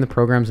joining the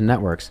programs and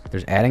networks,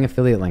 there's adding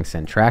affiliate links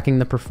in, tracking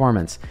the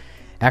performance,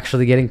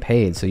 actually getting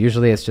paid. So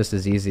usually it's just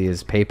as easy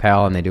as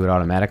PayPal and they do it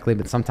automatically,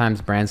 but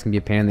sometimes brands can be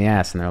a pain in the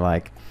ass and they're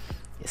like,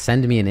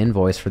 send me an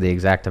invoice for the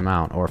exact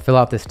amount, or fill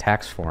out this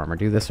tax form, or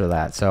do this or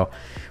that. So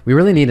we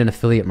really need an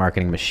affiliate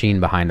marketing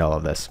machine behind all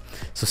of this.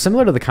 So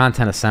similar to the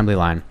content assembly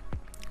line,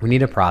 we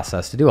need a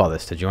process to do all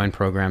this, to join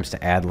programs,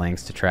 to add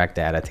links, to track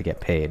data, to get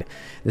paid.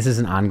 This is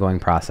an ongoing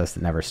process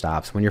that never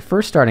stops. When you're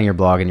first starting your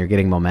blog and you're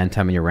getting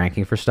momentum and you're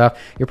ranking for stuff,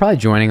 you're probably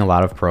joining a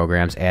lot of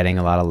programs, adding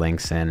a lot of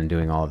links in and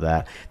doing all of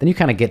that. Then you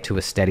kind of get to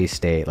a steady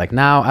state. Like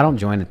now, I don't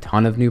join a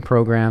ton of new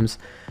programs.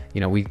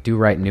 You know, we do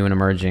write new and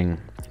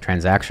emerging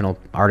transactional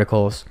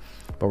articles,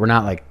 but we're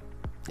not like,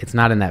 it's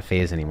not in that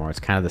phase anymore. It's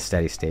kind of the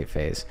steady state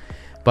phase.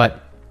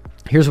 But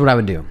here's what I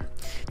would do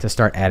to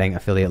start adding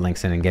affiliate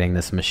links in and getting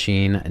this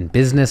machine and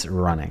business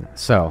running.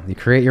 So you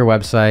create your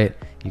website,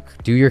 you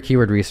do your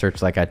keyword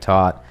research like I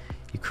taught,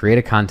 you create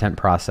a content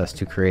process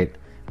to create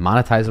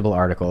monetizable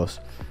articles,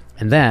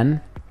 and then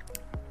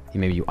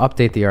maybe you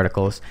update the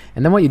articles,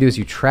 and then what you do is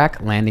you track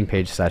landing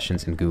page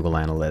sessions in Google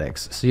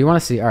Analytics. So you want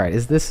to see, all right,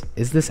 is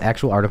this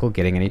actual article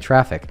getting any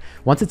traffic?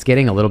 Once it's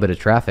getting a little bit of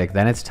traffic,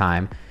 then it's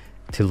time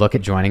to look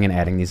at joining and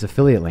adding these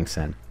affiliate links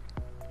in.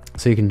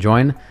 So you can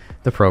join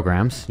the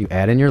programs, you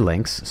add in your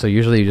links. So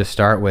usually you just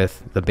start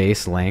with the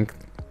base link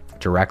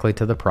directly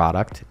to the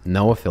product,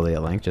 no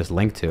affiliate link, just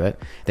link to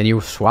it. Then you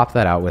swap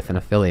that out with an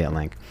affiliate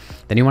link.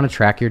 Then you want to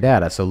track your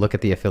data. So look at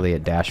the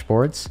affiliate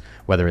dashboards,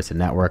 whether it's a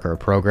network or a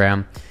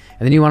program.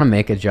 And then you want to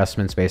make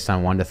adjustments based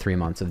on 1 to 3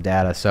 months of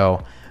data.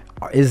 So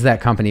is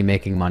that company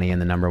making money in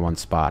the #1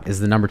 spot? Is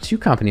the #2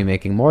 company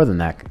making more than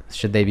that?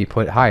 Should they be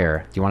put higher?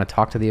 Do you want to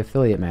talk to the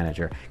affiliate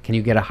manager? Can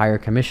you get a higher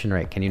commission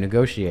rate? Can you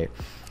negotiate?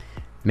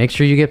 Make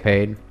sure you get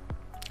paid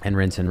and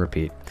rinse and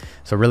repeat.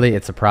 So really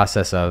it's a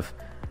process of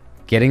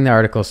getting the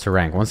articles to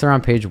rank. Once they're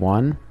on page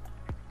 1,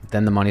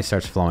 then the money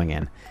starts flowing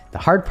in. The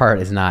hard part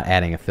is not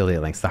adding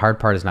affiliate links. The hard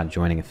part is not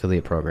joining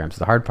affiliate programs.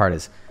 The hard part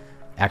is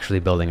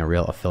actually building a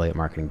real affiliate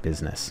marketing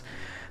business.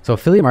 So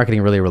affiliate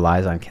marketing really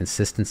relies on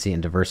consistency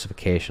and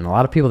diversification. A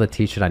lot of people that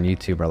teach it on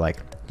YouTube are like,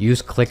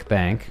 use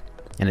ClickBank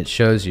and it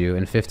shows you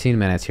in 15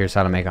 minutes, here's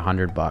how to make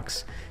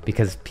 $100,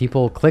 because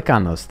people click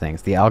on those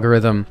things. The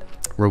algorithm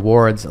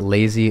rewards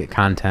lazy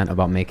content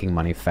about making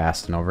money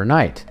fast and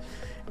overnight.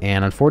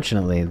 And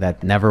unfortunately,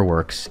 that never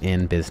works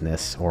in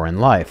business or in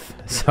life.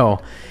 So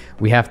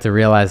we have to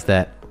realize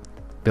that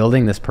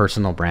building this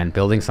personal brand,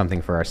 building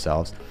something for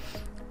ourselves,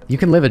 you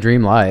can live a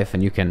dream life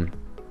and you can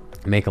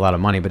make a lot of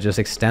money, but just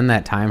extend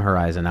that time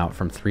horizon out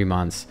from 3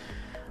 months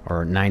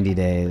or 90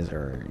 days,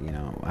 or, you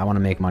know, I want to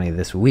make money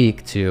this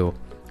week, to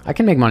I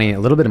can make money, a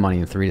little bit of money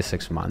in 3 to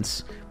 6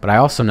 months, but I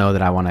also know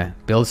that I want to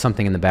build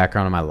something in the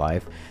background of my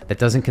life that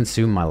doesn't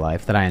consume my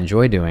life, that I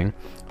enjoy doing,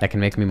 that can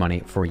make me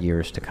money for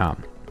years to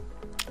come.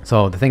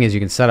 So the thing is,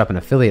 you can set up an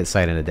affiliate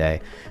site in a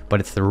day, but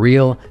it's the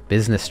real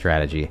business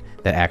strategy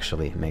that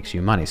actually makes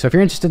you money. So if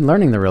you're interested in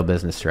learning the real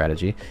business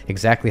strategy,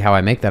 exactly how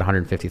I make that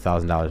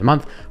 $150,000 a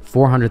month,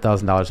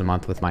 $400,000 a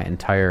month with my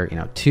entire,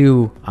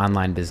 2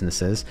 online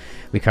businesses,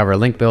 we cover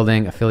link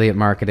building, affiliate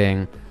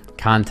marketing,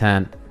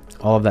 content,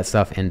 all of that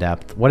stuff in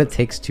depth, what it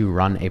takes to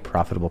run a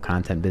profitable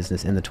content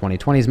business in the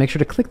 2020s. Make sure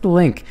to click the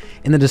link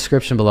in the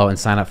description below and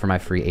sign up for my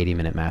free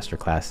 80-minute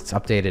masterclass. It's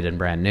updated and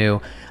brand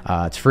new.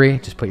 It's free.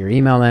 Just put your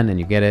email in and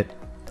you get it.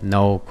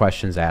 No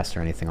questions asked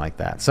or anything like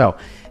that. So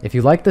if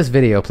you like this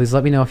video, please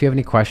let me know if you have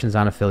any questions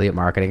on affiliate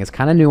marketing. It's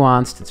kind of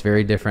nuanced. It's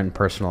very different and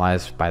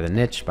personalized by the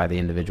niche, by the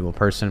individual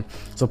person.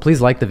 So please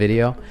like the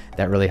video.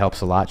 That really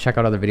helps a lot. Check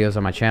out other videos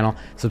on my channel.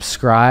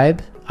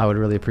 Subscribe. I would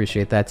really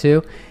appreciate that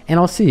too. And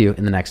I'll see you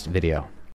in the next video.